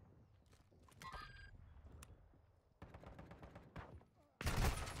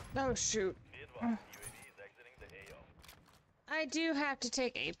 Oh, shoot. UAV is exiting the AO. I do have to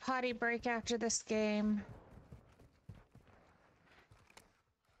take a potty break after this game.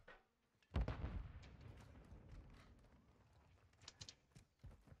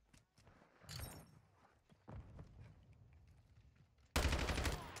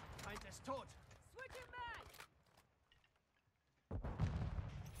 Find this tot. Switching mag!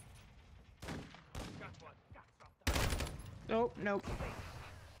 Got one. Got something. Oh, nope.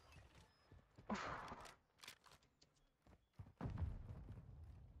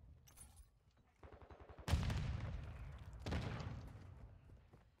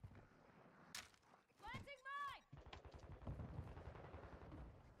 Planting mine!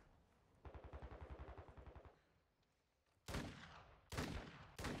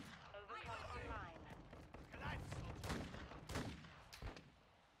 Overclock online.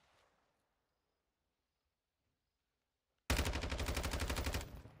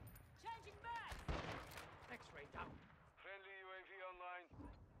 Changing mag! X-ray down. Friendly UAV online.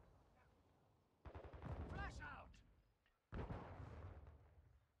 Flash out.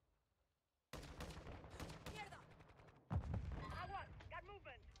 Mierda! Got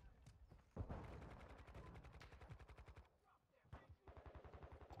movement.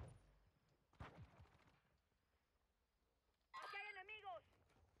 Aquí hay enemigos.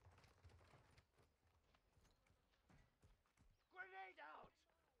 Grenade out.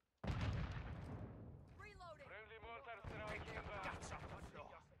 Reloading! Friendly mortar strike inbound. Got something. No.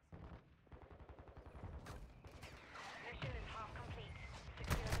 Mission is half complete.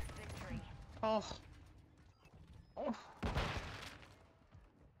 Secure this victory. Oh. Oh.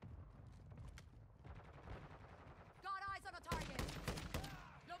 Got eyes on a target!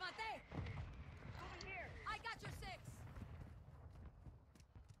 Lo maté! Moving here. I got your six!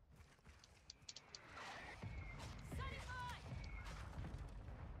 Setting mine!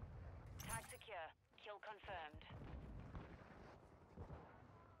 Tag secure. Kill confirmed.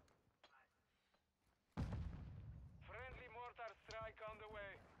 Friendly mortar strike on the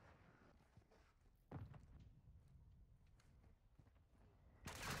way.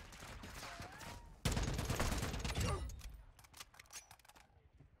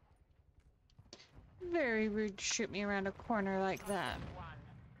 Very rude to shoot me around a corner like that. One.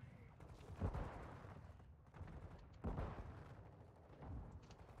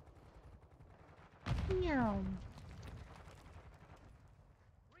 Meow.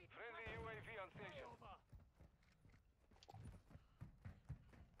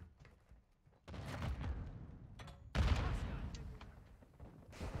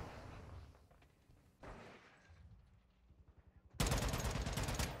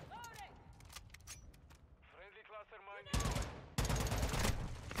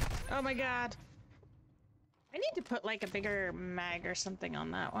 Oh my god. I need to put like a bigger mag or something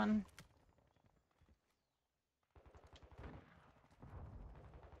on that one.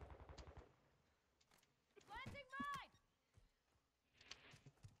 Planting mine!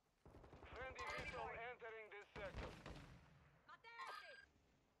 Friendly missile entering this sector. Matete!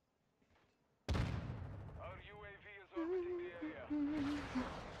 Our UAV is orbiting the area.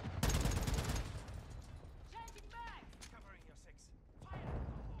 Changing mag! Covering your six. Fire!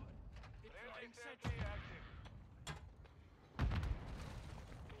 Friendly Deploying sentry sentry. active.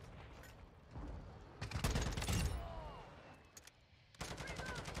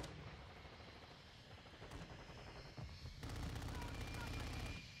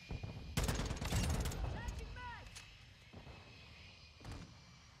 Changing mag!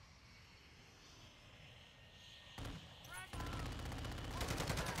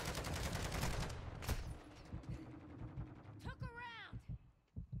 Took a round!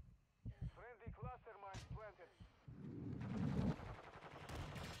 Friendly cluster mines planted.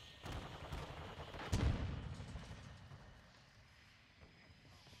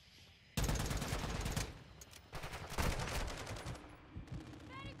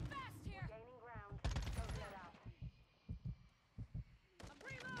 Very fast here! Gaining ground. Close that out. I'm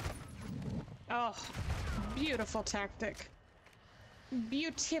reloading! Oh, beautiful tactic.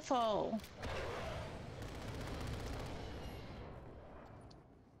 Beautiful.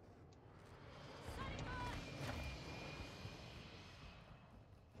 Setting mine!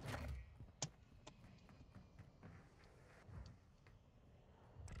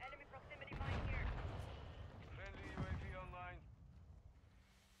 Enemy proximity mine here. Friendly UAV online.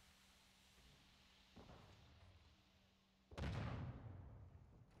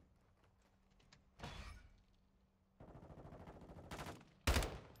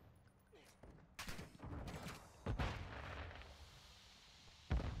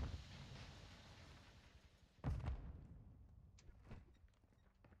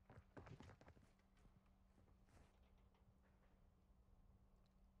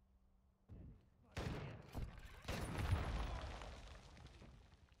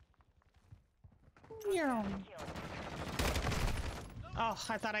 Yeah. Oh,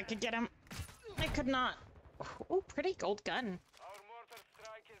 I thought I could get him. I could not. Oh, pretty gold gun. Our mortar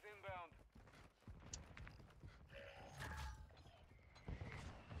strike is inbound.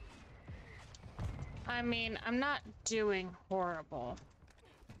 I mean, I'm not doing horrible.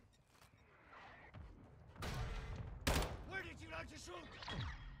 Where did you like to shoot?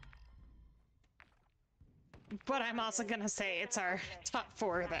 But I'm also gonna say it's our top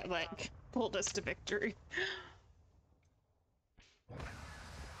 4 that, like, pulled us to victory.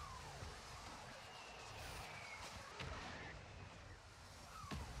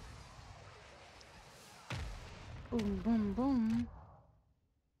 Boom, boom, boom.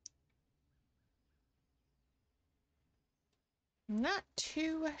 Not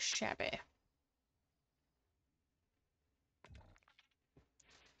too shabby.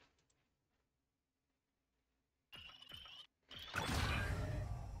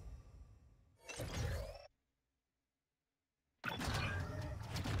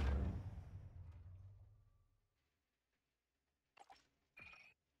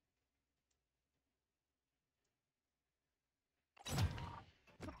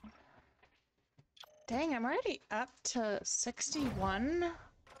 Dang, I'm already up to 61.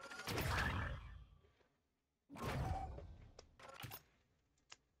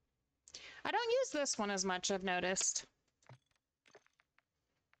 I don't use this one as much, I've noticed.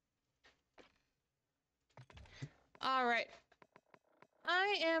 All right.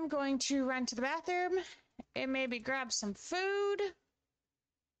 I am going to run to the bathroom and maybe grab some food.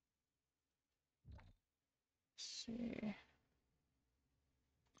 Let's see.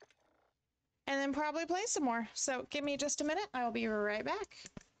 And then probably play some more. So give me just a minute. I will be right back.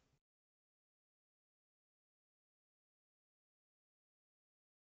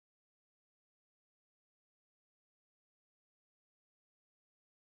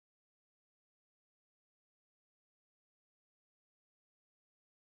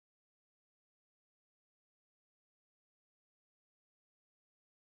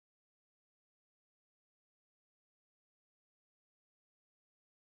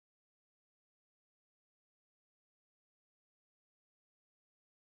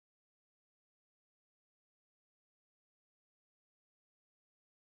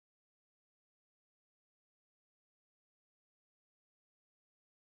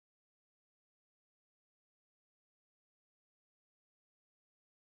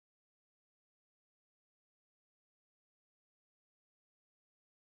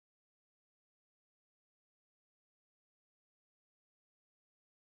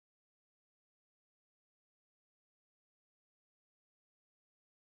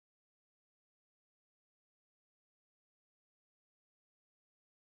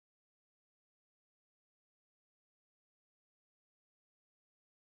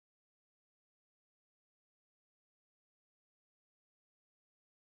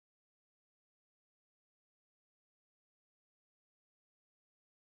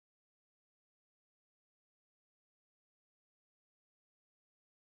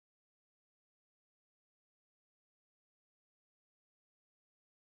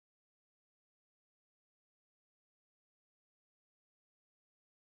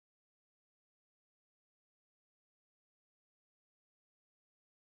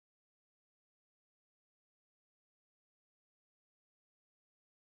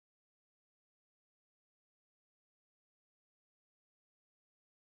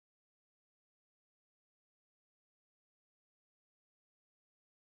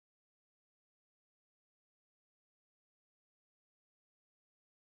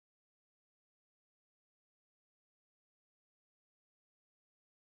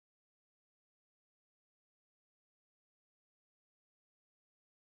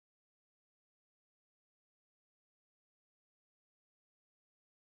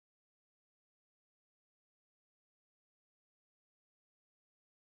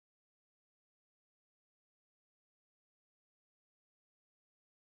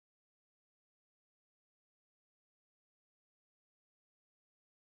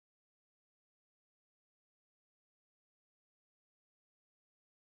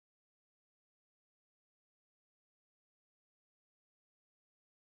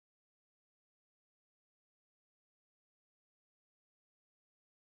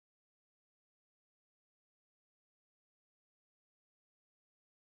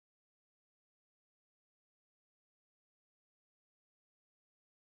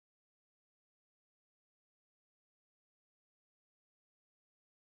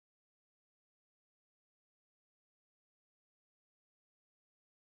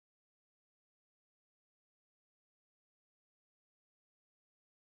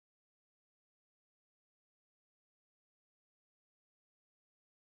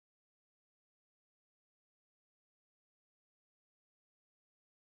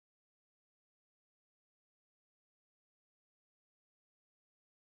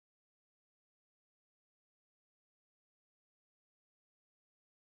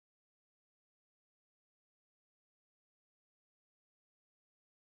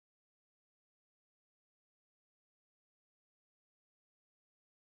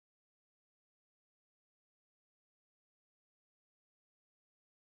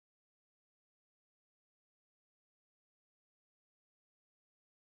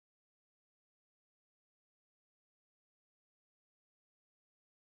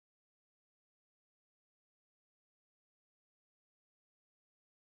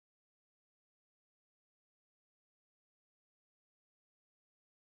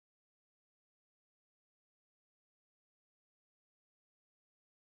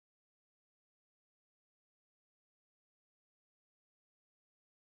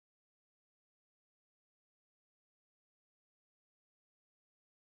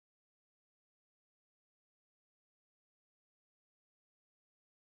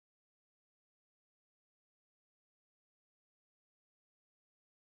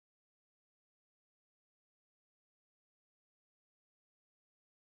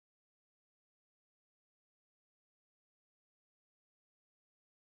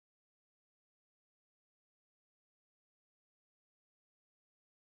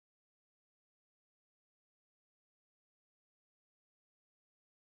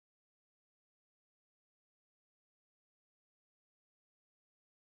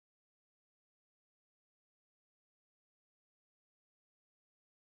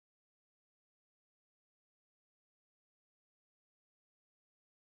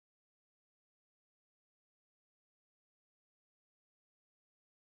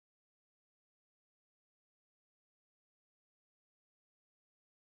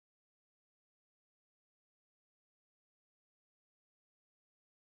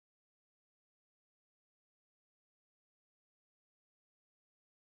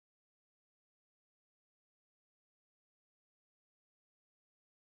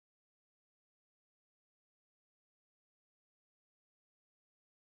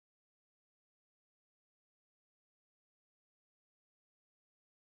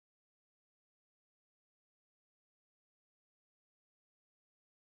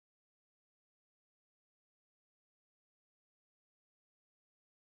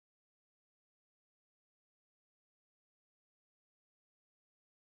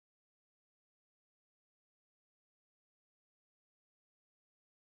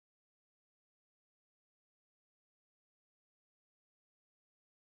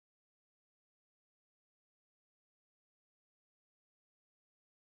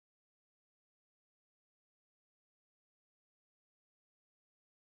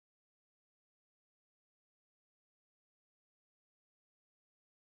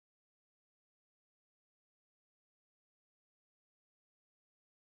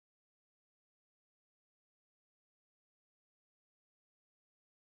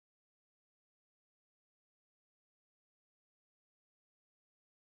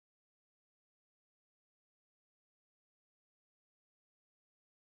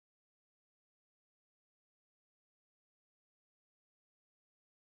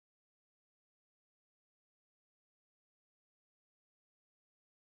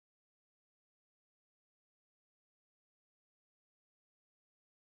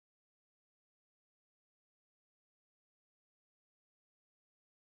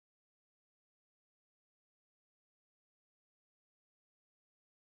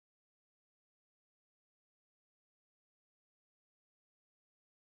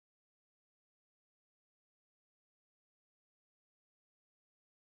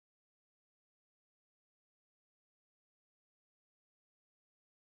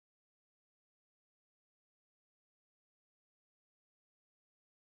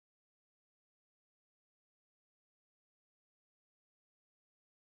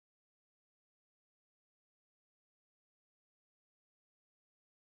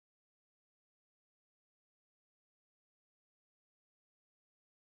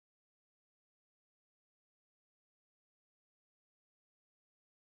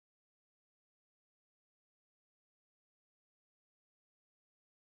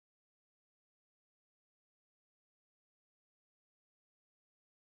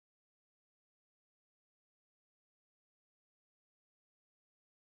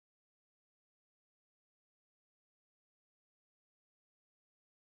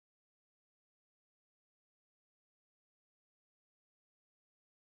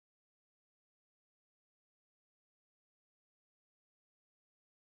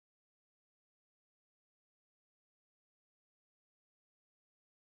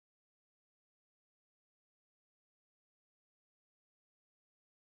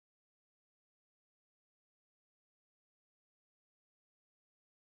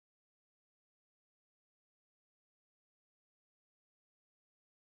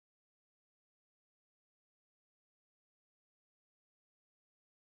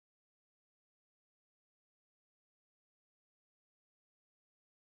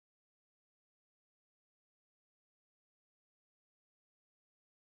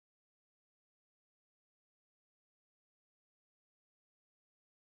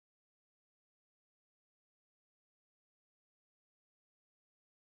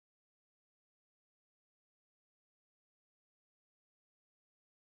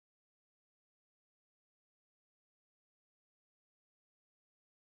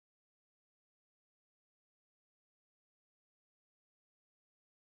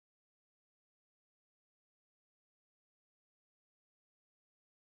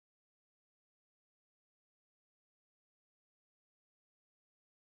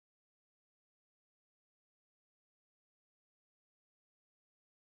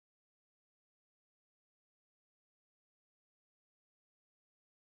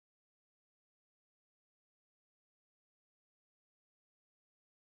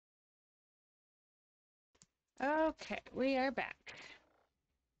 Okay, we are back.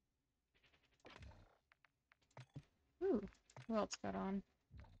 Ooh, who else got on?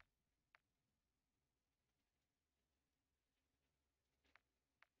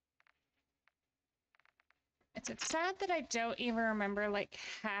 It's sad that I don't even remember like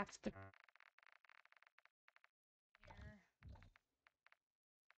half the.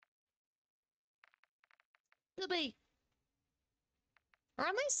 Billy. Or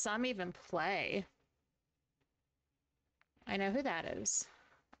at least some even play. I know who that is.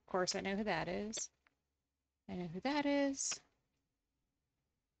 Of course, I know who that is. I know who that is.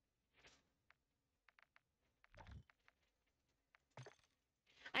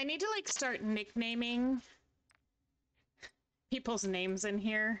 I need to like start nicknaming people's names in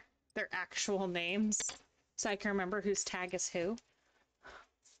here, their actual names, so I can remember whose tag is who.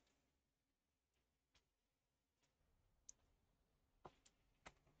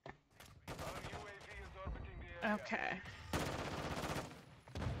 Okay.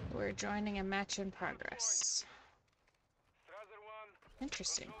 We're joining a match in progress.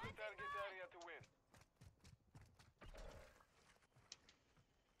 Interesting.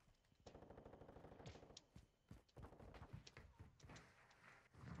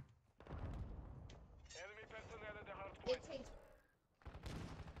 Enemy personnel at the hard point.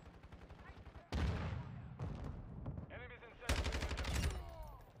 Enemies inside the perimeter.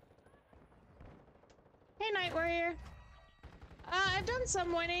 Hey, Night Warrior. I've done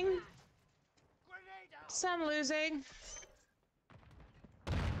some winning, some losing.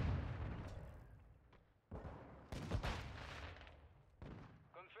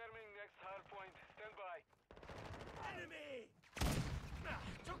 Confirming next hard point. Stand by. Enemy!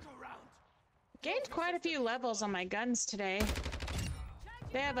 Took a round. Gained quite a few levels on my guns today.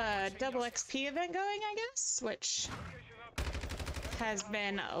 They have a double XP event going, I guess, which has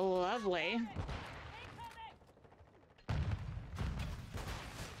been lovely.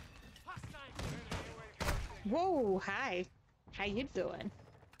 Whoa, hi. How you doing?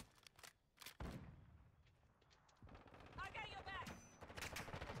 I got your back.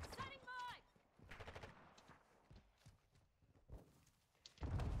 Setting mine.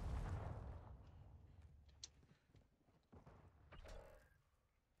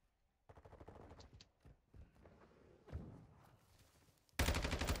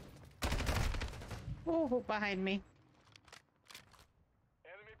 Oh, behind me.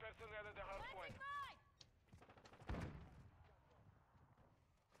 Enemy personnel at the hard point.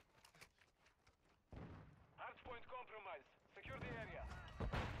 Hard point compromised. Secure the area.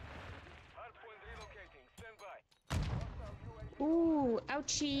 Hard point relocating. Stand by. Ooh,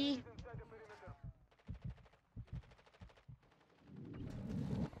 ouchie. Inside the perimeter.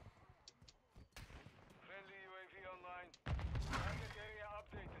 Friendly UAV online. Target area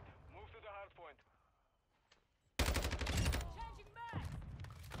updated. Move to the hard point. Changing back.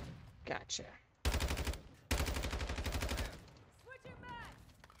 Gotcha. Switching back.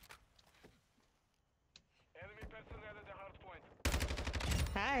 Enemy personnel at the hard point.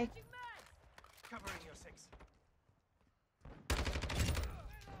 Hi. Changing back. Covering your six.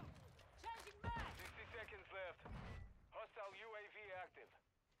 Changing back. 60 seconds left. Hostile UAV active.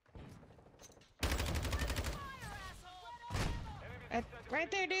 Fire, asshole. Enemies inside the Right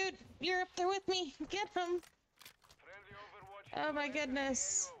there, perimeter. dude. You're up there with me. Get him. Friendly Overwatch. Oh my UAV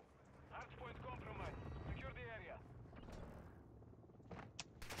goodness. AO. Hard point compromised. Secure the area.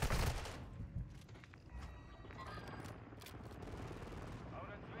 Our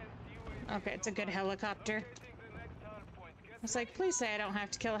advanced UAV Okay, it's a good online. helicopter. Locating the next hard point. Get It's like, please say I don't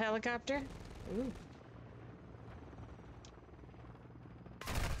have to kill a helicopter. Ooh.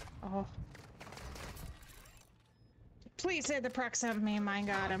 Oh. Please say the proximity mine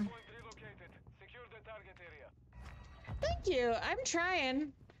got him. point relocated. Secure the target area. Thank you. I'm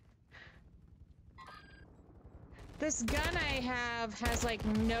trying. This gun I have has like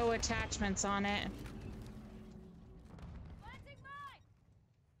no attachments on it. Planting mine.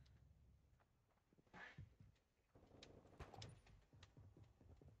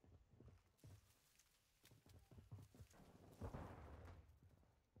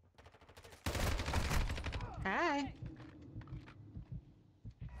 Hi.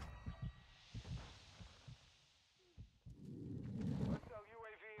 Hostile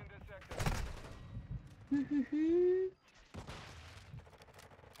UAV in the sector.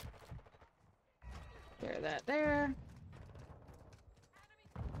 Clear that there.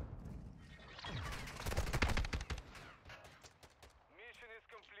 Mission is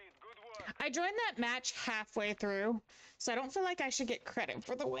complete. Good work. I joined that match halfway through, so I don't feel like I should get credit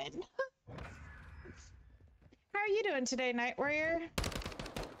for the win. How are you doing today, Night Warrior?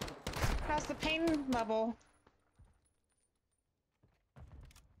 How's the pain level?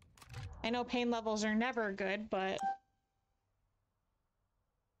 I know pain levels are never good, but...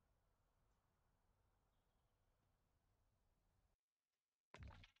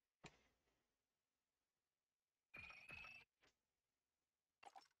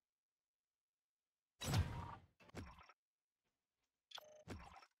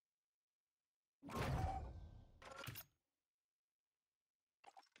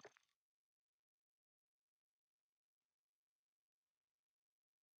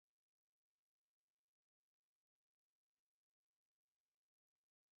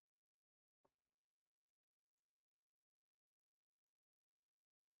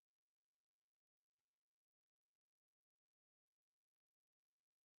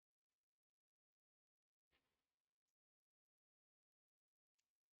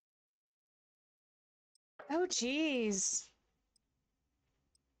 Oh, geez.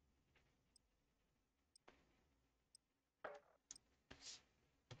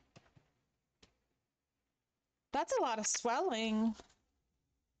 That's a lot of swelling.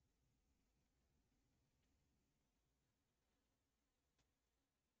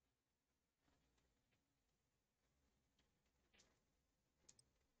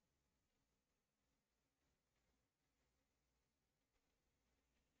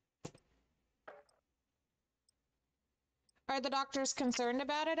 Are the doctors concerned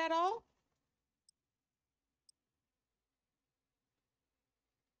about it at all?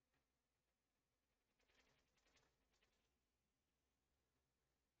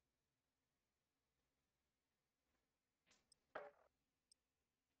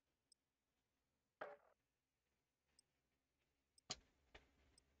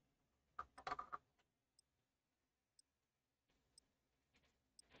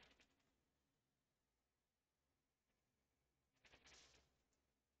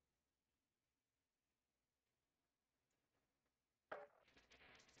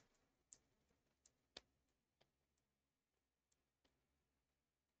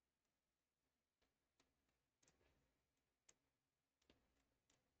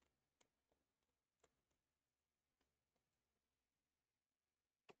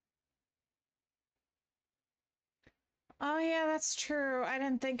 Oh, yeah, that's true. I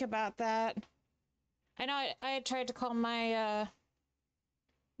didn't think about that. I know I had tried to call my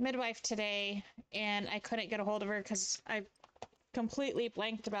midwife today, and I couldn't get a hold of her because I completely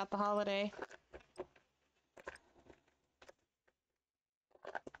blanked about the holiday.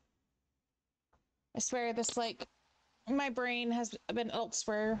 I swear, this, like, my brain has been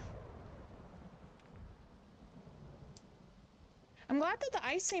elsewhere. I'm glad that the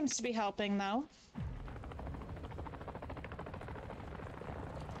ice seems to be helping, though.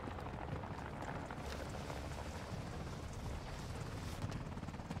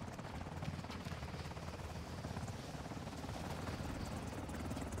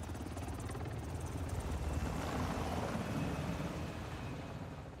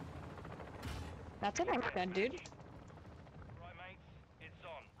 That's a nice gun, dude. Right, mates, it's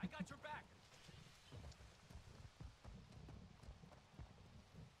on. I got your back.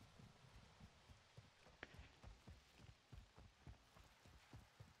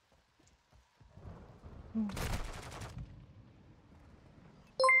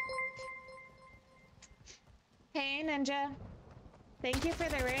 Hey, Ninja. Thank you for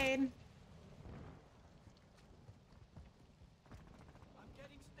the raid. I'm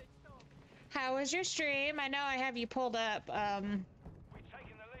getting stitched up. How was your stream? I know I have you pulled up. We're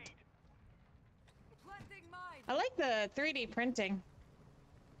taking the lead. Planting mine. I like the 3D printing.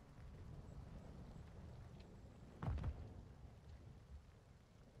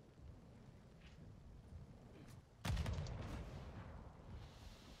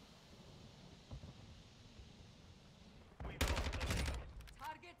 We've lost the lead.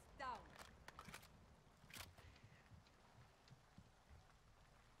 Targets down.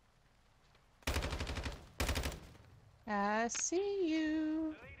 I see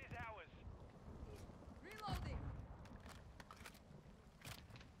you. The lead is ours. Reloading.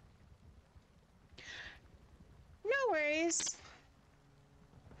 No worries.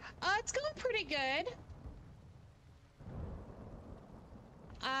 It's going pretty good.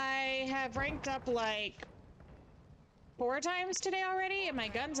 I have ranked up like 4 times today already, and my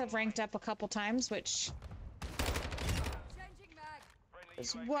guns have ranked up a couple times, which Changing mag. Friendly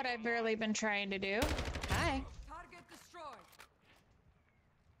is UAV what I've online. really been trying to do. Hi. Target destroyed.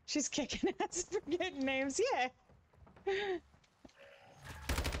 She's kicking ass for getting names, yeah. Standing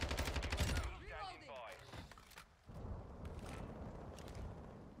Reloading. by.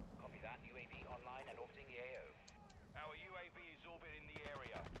 Copy that. UAV online and orbiting the AO. Our UAV is orbiting the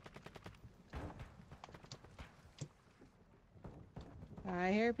area.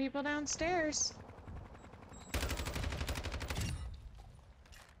 I hear people downstairs.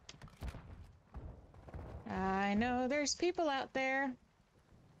 I know there's people out there.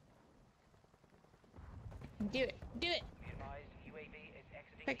 Do it. Do it. Be advised, UAV is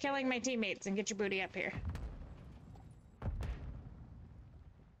exiting Quit the killing area. my teammates and get your booty up here.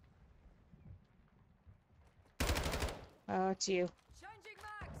 Oh, it's you. Changing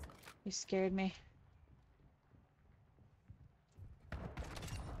mags. You scared me.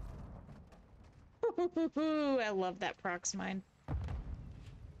 I love that prox mine.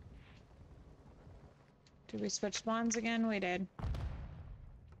 Did we switch spawns again? We did.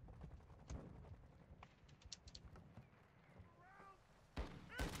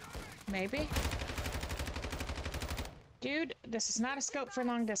 Maybe? Dude, this is not a scope for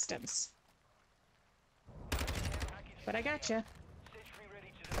long distance. But I gotcha. Sentry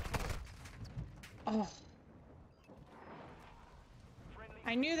ready to deploy. Oh. Friendly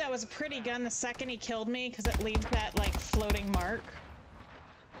I knew that was a pretty gun the second he killed me because it leaves that, like, floating mark.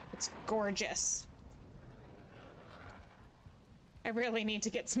 It's gorgeous. I really need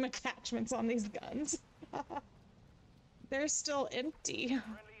to get some attachments on these guns. They're still empty.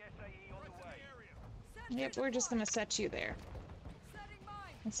 friendly SAE on the way. Sentry Yep, we're just deployed. gonna set you there. Setting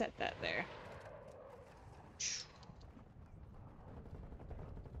mine. And set that there.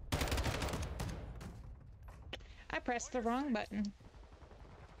 I pressed the wrong button.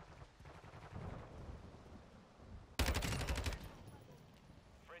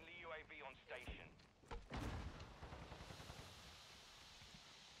 Friendly UAV on station.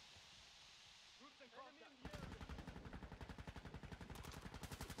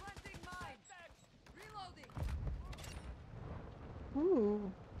 Planting mine. Reloading.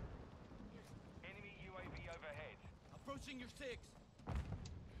 Ooh. Enemy UAV overhead. Approaching your six.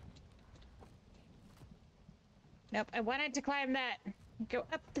 Nope, I wanted to climb that. Go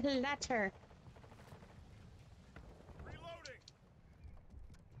up the ladder. Reloading.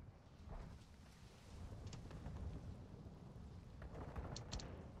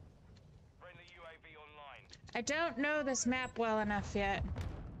 Friendly UAV online. I don't know this map well enough yet.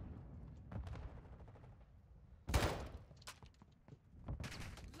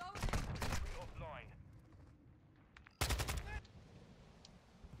 Loading. Offline.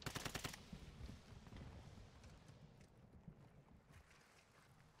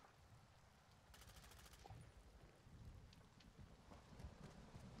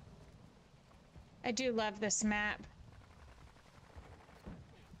 I do love this map.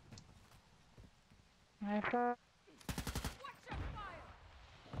 I thought. Watch your fire.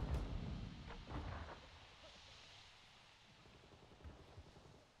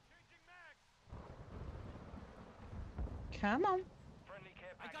 Changing mags. Come on. Friendly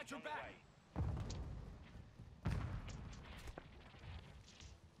care I got package your on the back. way.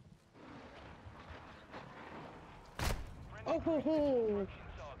 Oh ho ho! Construction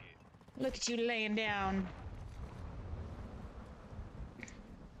target. Look at you laying down.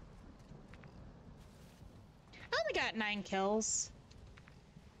 I only got 9 kills.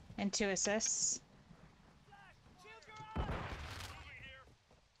 And 2 assists. Moving here.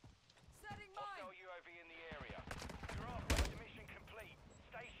 Setting Hostile mine. UAV in the area. You're after mission complete.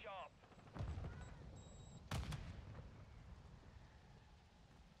 Stay sharp.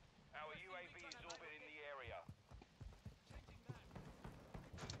 Our UAV is orbiting the area. Changing mags.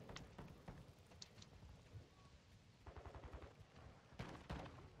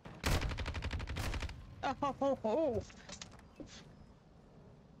 Oh ho ho ho!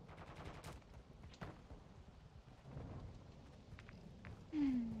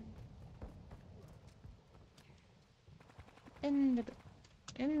 In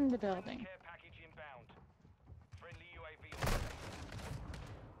the building. Care package inbound. Friendly UAV on station.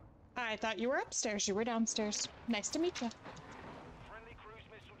 I thought you were upstairs. You were downstairs. Nice to meet you. Friendly cruise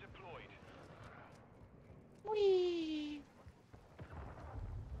missile deployed. Whee!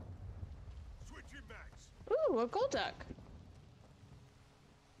 Switching mags. Ooh, a gold duck.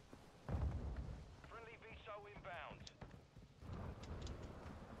 Friendly VSO inbound.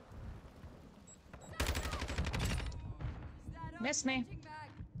 Is that Miss me. Changing mag.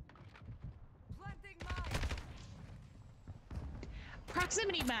 Planting mine.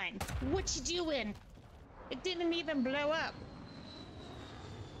 Proximity mine. What you doing? It didn't even blow up.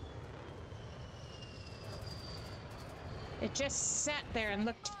 It just sat there and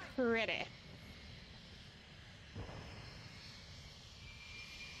looked pretty.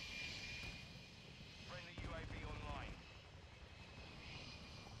 Friendly UAV online.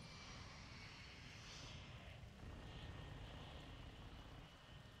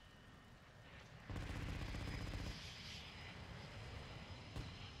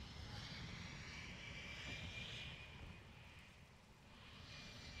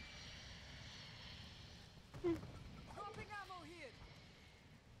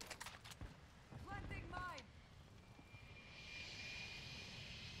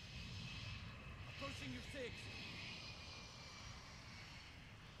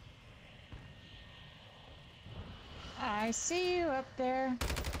 I see you up there.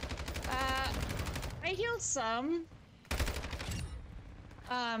 I healed some.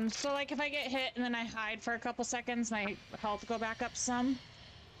 So like if I get hit and then I hide for a couple seconds, my health go back up some.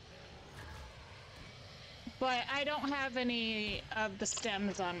 But I don't have any of the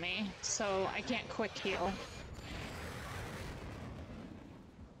stems on me, so I can't quick heal.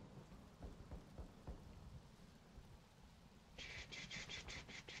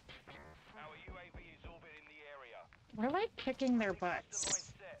 Our UAV is orbiting the area. We're like kicking their Cluster line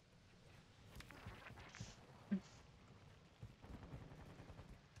butts. set.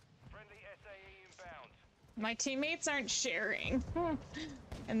 Friendly SAE inbound. My teammates aren't sharing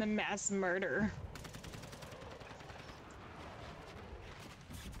in the mass murder.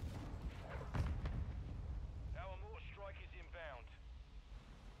 Our mortar strike is inbound.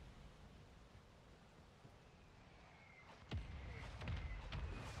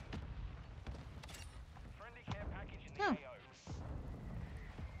 Friendly care package in the Oh. AO.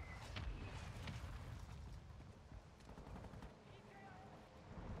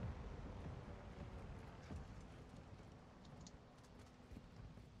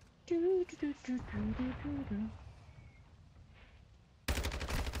 Taking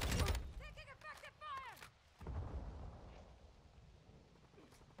effective fire!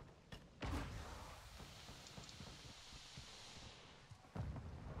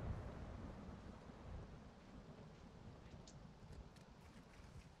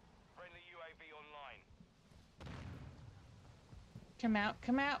 Friendly UAV online. Come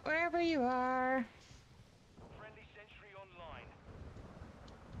out, wherever you are. Friendly sentry online.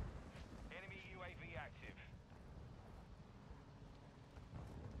 Enemy UAV active.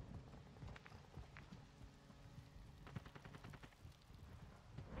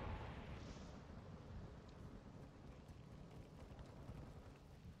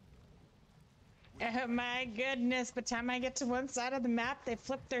 Oh my goodness, by the time I get to one side of the map, they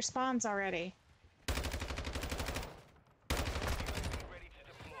flipped their spawns already. UAV ready to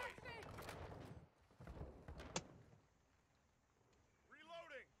deploy.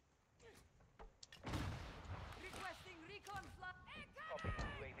 Reloading! Requesting recon flight. Copy.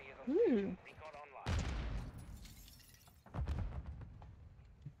 UAV is on Ooh. station. Recon online.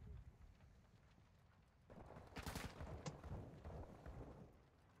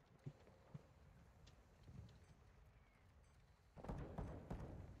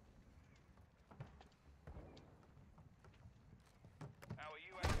 Our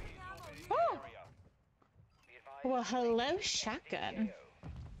UAV is orbiting Oh. the area. Be advised. Well, hello, UAV shotgun. exiting the AO.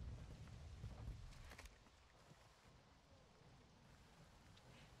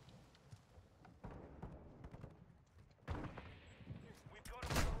 We've got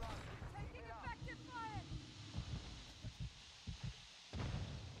him on the run. Taking effective fire!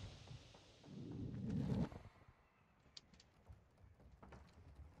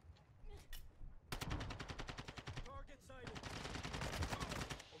 Target sighted.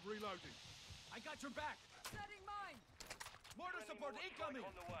 I'm reloading. I got your back. Setting mine! Mortar Friendly support mortar strike incoming.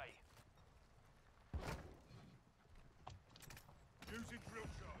 on the way. Using drill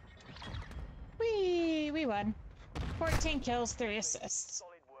shot. We won. 14 kills, 3 assists.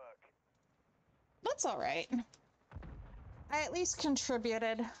 Solid work. That's all right. I at least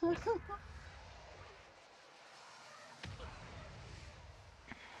contributed.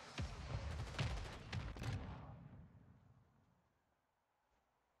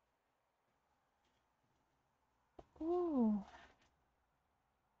 Ooh.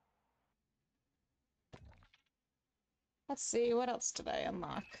 Let's see, what else did I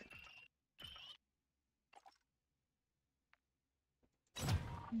unlock?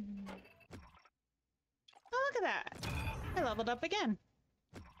 Oh, look at that. I leveled up again.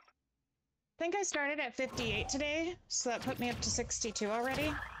 I think I started at 58 today, so that put me up to 62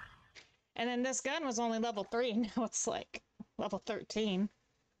 already. And then this gun was only level 3, now it's like level 13.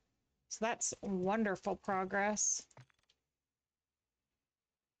 So that's wonderful progress.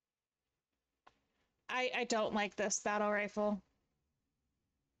 I don't like this battle rifle.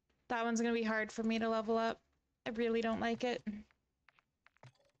 That one's gonna be hard for me to level up. I really don't like it.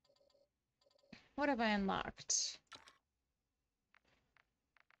 What have I unlocked?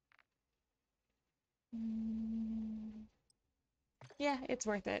 Yeah, it's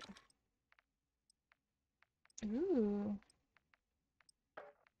worth it. Ooh.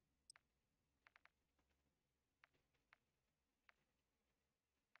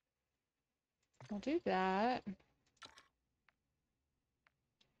 I'll do that.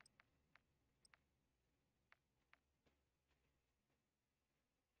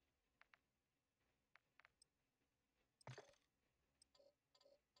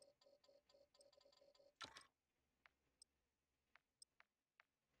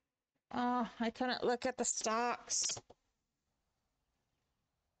 Oh, I couldn't look at the stocks.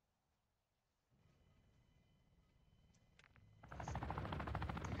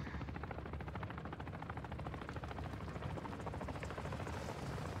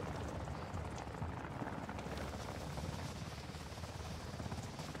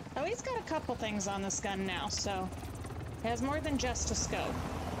 Oh, he's got a couple things on this gun now, so it has more than just a scope.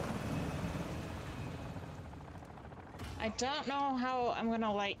 I don't know how I'm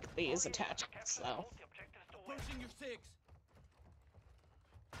gonna like these attachments, though. Hold the objectives to win. Approaching your 6.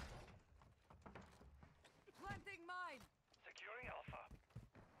 Planting mine. Securing Alpha.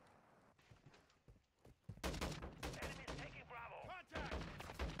 Enemies taking Bravo. Contact!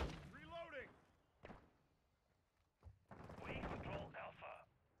 Reloading! We control Alpha.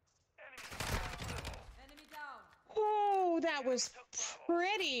 Enemy taking Bravo. Enemy down. Oh, that was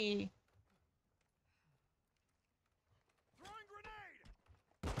pretty. Throwing grenade!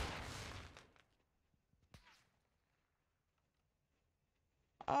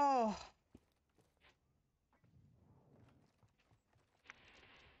 Oh.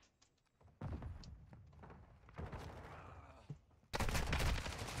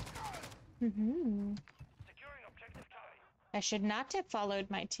 Mm-hmm. Securing objective Charlie. I should not have followed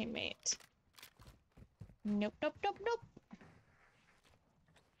my teammate. Nope, nope, nope, nope.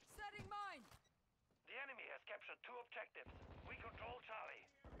 Setting mine. The enemy has captured 2 objectives. We control Charlie.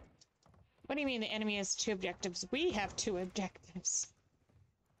 What do you mean the enemy has 2 objectives? We have 2 objectives.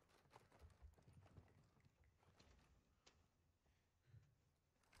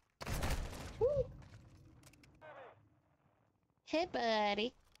 Woo. Hey,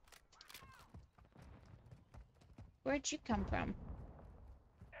 buddy. Where'd you come from?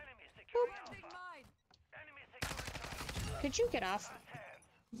 Enemy securing Planting Alpha. mine. Enemy securing Charlie. Could you get off Last hands.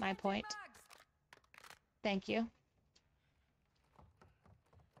 my point? Mags. Thank you.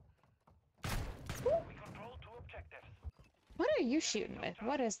 We control 2 objectives. What are you shooting with?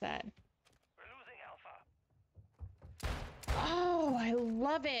 What is that? We're losing Alpha. Oh, I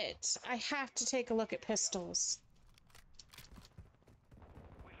love it. I have to take a look at pistols.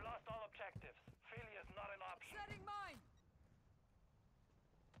 We've lost all objectives. Failure is not an option. Setting mine.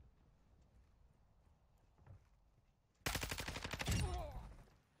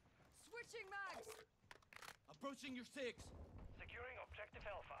 Switching mags. Approaching your 6. Securing objective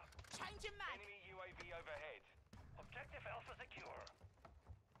Alpha. Changing mag. Enemy UAV overhead. Objective Alpha secure.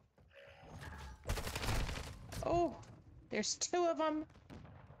 Oh, there's 2 of them.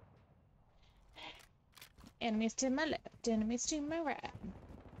 Enemies to my left, enemies to my right.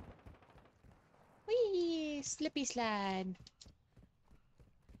 Whee! Slippy slide.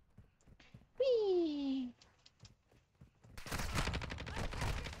 Whee!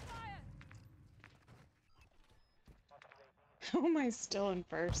 Fire. How am I still in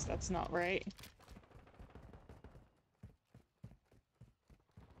first? That's not right.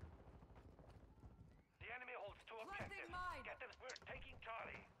 The enemy holds 2 objectives. mine. Get them. We're taking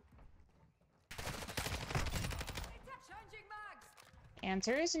Charlie. Changing mags.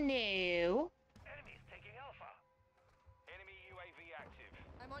 Answer is no. Enemies taking Alpha. Enemy UAV active.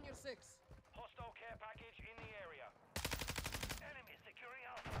 I'm on your 6. Hostile care package in the area. Enemy securing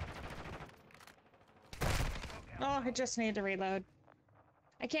Alpha. Oh, I just need to reload.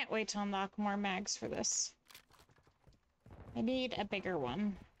 I can't wait to unlock more mags for this. I need a bigger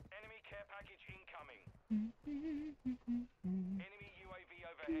one. Enemy care package incoming. Enemy UAV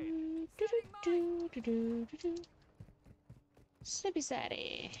overhead. Slippy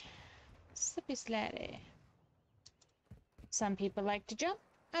slidey. Slippy slidey. Some people like to jump.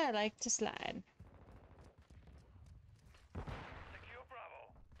 I like to slide. Secure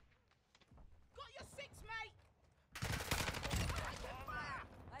Bravo. Got your 6, mate.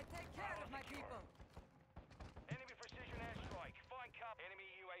 I take care of my people. Enemy precision airstrike. Find cover. Enemy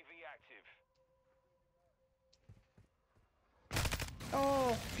UAV active.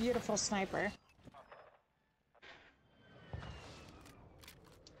 Oh, beautiful sniper.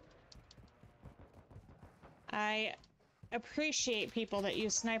 I appreciate people that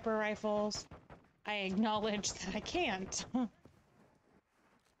use sniper rifles. I acknowledge that I can't. Planting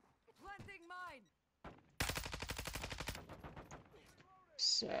mine.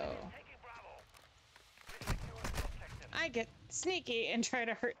 So Taking Bravo. We secure the objective. I get sneaky and try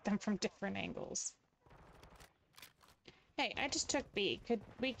to hurt them from different angles. Hey, I just took B. Could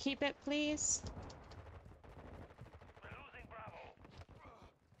we keep it, please? We're losing Bravo.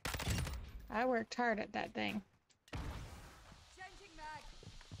 I worked hard at that thing. Changing mag.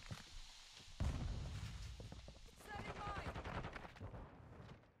 Setting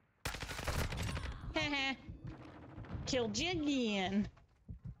mine. Haha. Killed you again.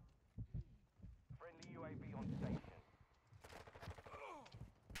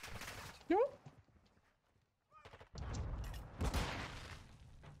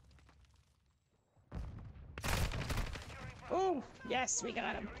 Oh, yes, we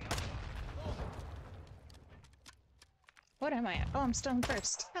got him. What am I at? Oh, I'm still in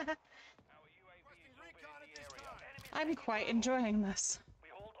first. Our UAV is orbiting the area. Enemies I'm quite enjoying this. We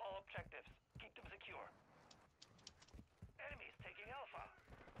hold all objectives. Keep them secure. Enemies taking Alpha.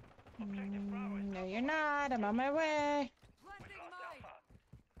 Objective Bravo is No, you're not. I'm on my way. Planting lost mine. Alpha.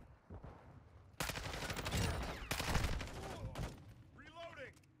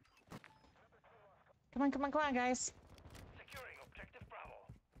 Reloading! Come on, come on, come on, guys. Securing objective Bravo.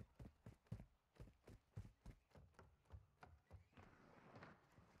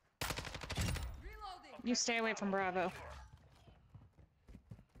 Reloading. You stay away from Bravo. Secure.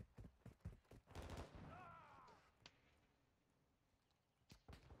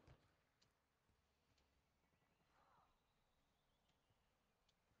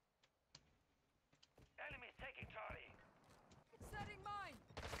 Enemies taking Charlie. Setting mine.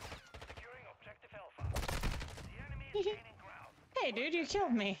 Securing objective Alpha. The enemy is gaining ground. Hey, dude, you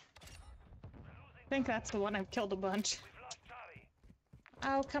killed me. I think that's the one I've killed a bunch. We've lost Charlie.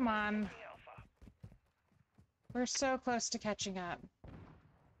 Oh, come on. Taking Alpha. We're so close to catching up.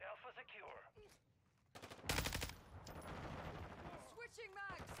 Alpha secure. Switching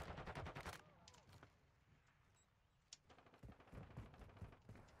mags.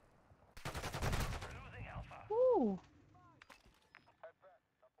 We're losing Alpha. Woo!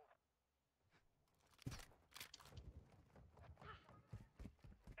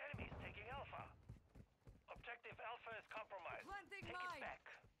 Enemies taking Alpha. Objective Alpha is compromised. Planting Take mine. it back.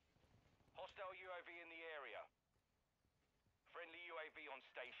 Hostile UAV in the area. Friendly UAV on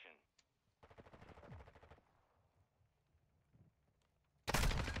station.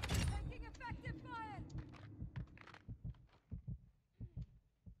 Taking effective fire.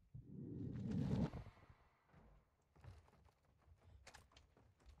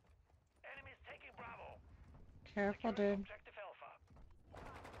 Enemies taking Bravo. Careful, Securing dude. Objective Alpha.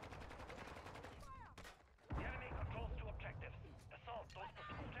 The enemy controls two objectives. Assault those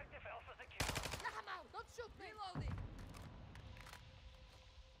objective Alpha secure. Camo. Don't shoot me. Reloading.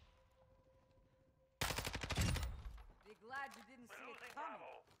 Be glad you didn't We're see it losing coming.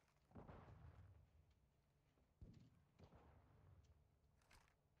 Bravo.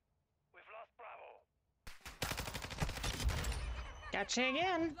 We've lost Bravo. Gotcha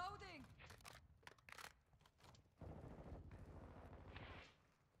again. Loading.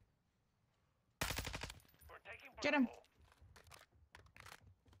 We're taking Bravo. Get him.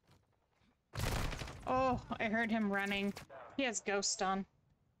 Oh, I heard him running. He has Ghost on.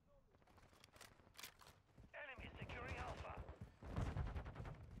 Enemy securing Alpha.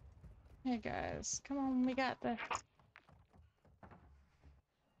 Hey, guys. Come on, we got this.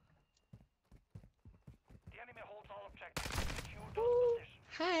 The enemy holds all objectives. Secure those Ooh,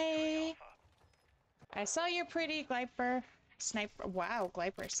 positions. hi. Alpha. I saw your pretty Gliper. Sniper. Wow,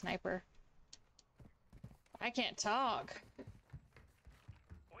 Gliper sniper. I can't talk.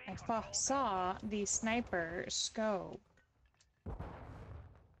 We I control saw the sniper scope.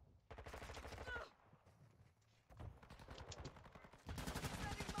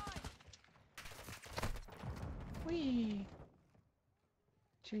 Setting mine. Whee.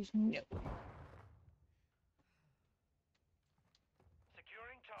 Jeez, no.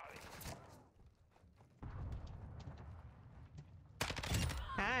 Securing Charlie.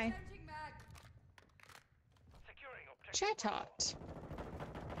 Hi. Changing mag. Securing objective. Chat talked.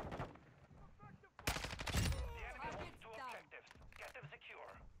 The enemy holds Target's two down. objectives. Get them secure.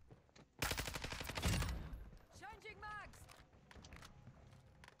 Changing mags.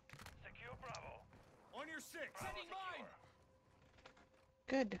 Secure Bravo. On your six! Bravo Setting mine!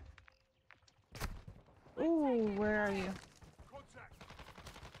 secure. Good. Ooh, where are you? Contact!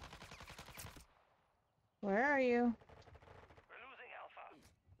 Where are you? We're losing Alpha.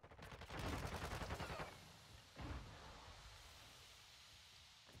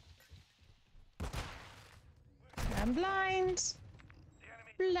 I'm blind. The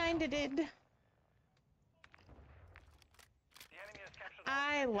enemy. Blinded. The enemy has captured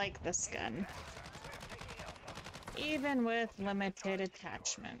I like this gun, We're taking Alpha. even with limited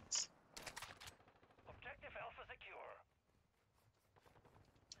attachments. Objective Alpha secure.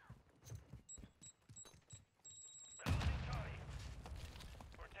 We're losing Charlie.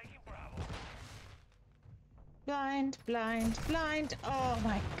 We're taking Bravo. Blind, blind, blind. Oh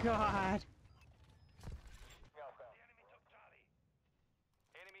my god. The enemy took Charlie.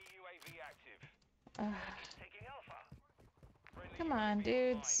 Enemy UAV active. Taking Alpha. Friendly Come on, UAV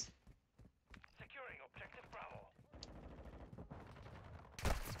dudes. online. Securing objective Bravo.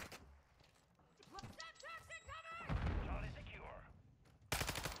 Toxic cover. Charlie secure.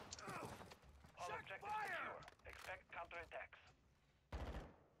 All Check objectives fire! secure. Expect counterattacks.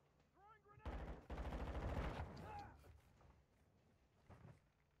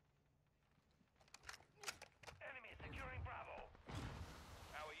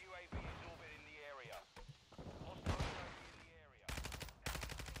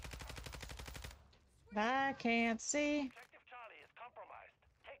 I can't see. Objective Charlie is compromised.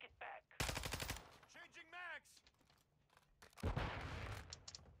 Take it back. Changing mags!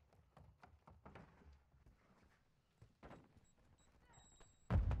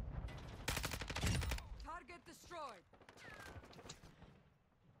 Target destroyed.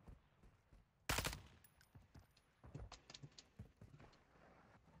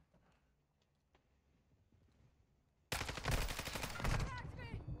 Attack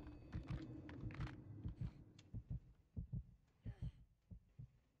me!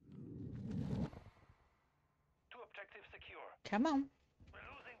 Two objectives secure. Come on. We're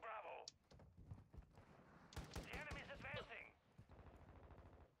losing Bravo. The enemy's advancing.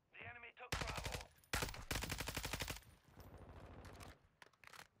 The enemy took Bravo.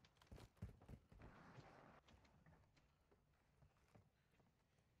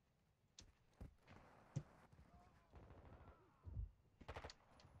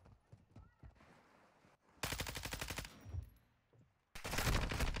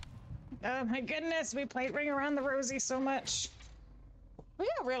 Oh my goodness, we played Ring Around the Rosie so much. We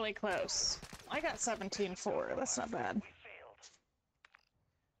got really close. I got 17-4. That's not bad. We failed.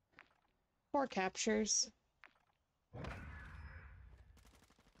 4 captures.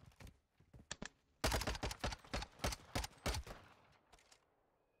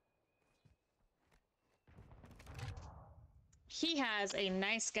 He has a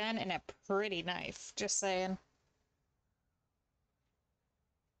nice gun and a pretty knife, just saying.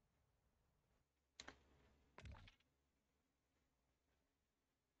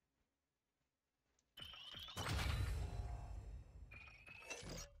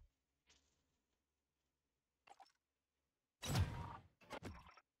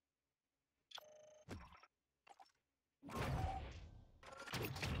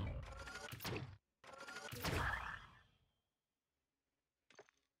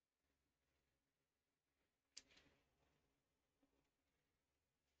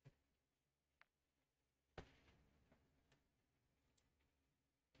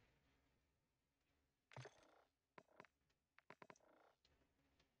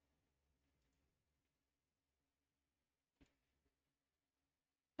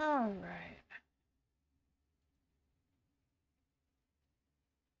 All right.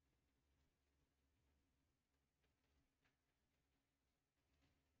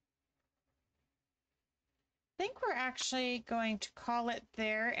 I think we're actually going to call it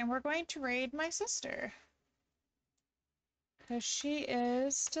there, and we're going to raid my sister. Because she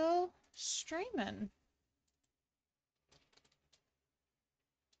is still streaming.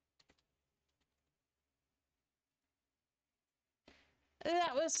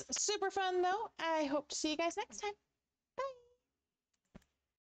 That was super fun, though. I hope to see you guys next time.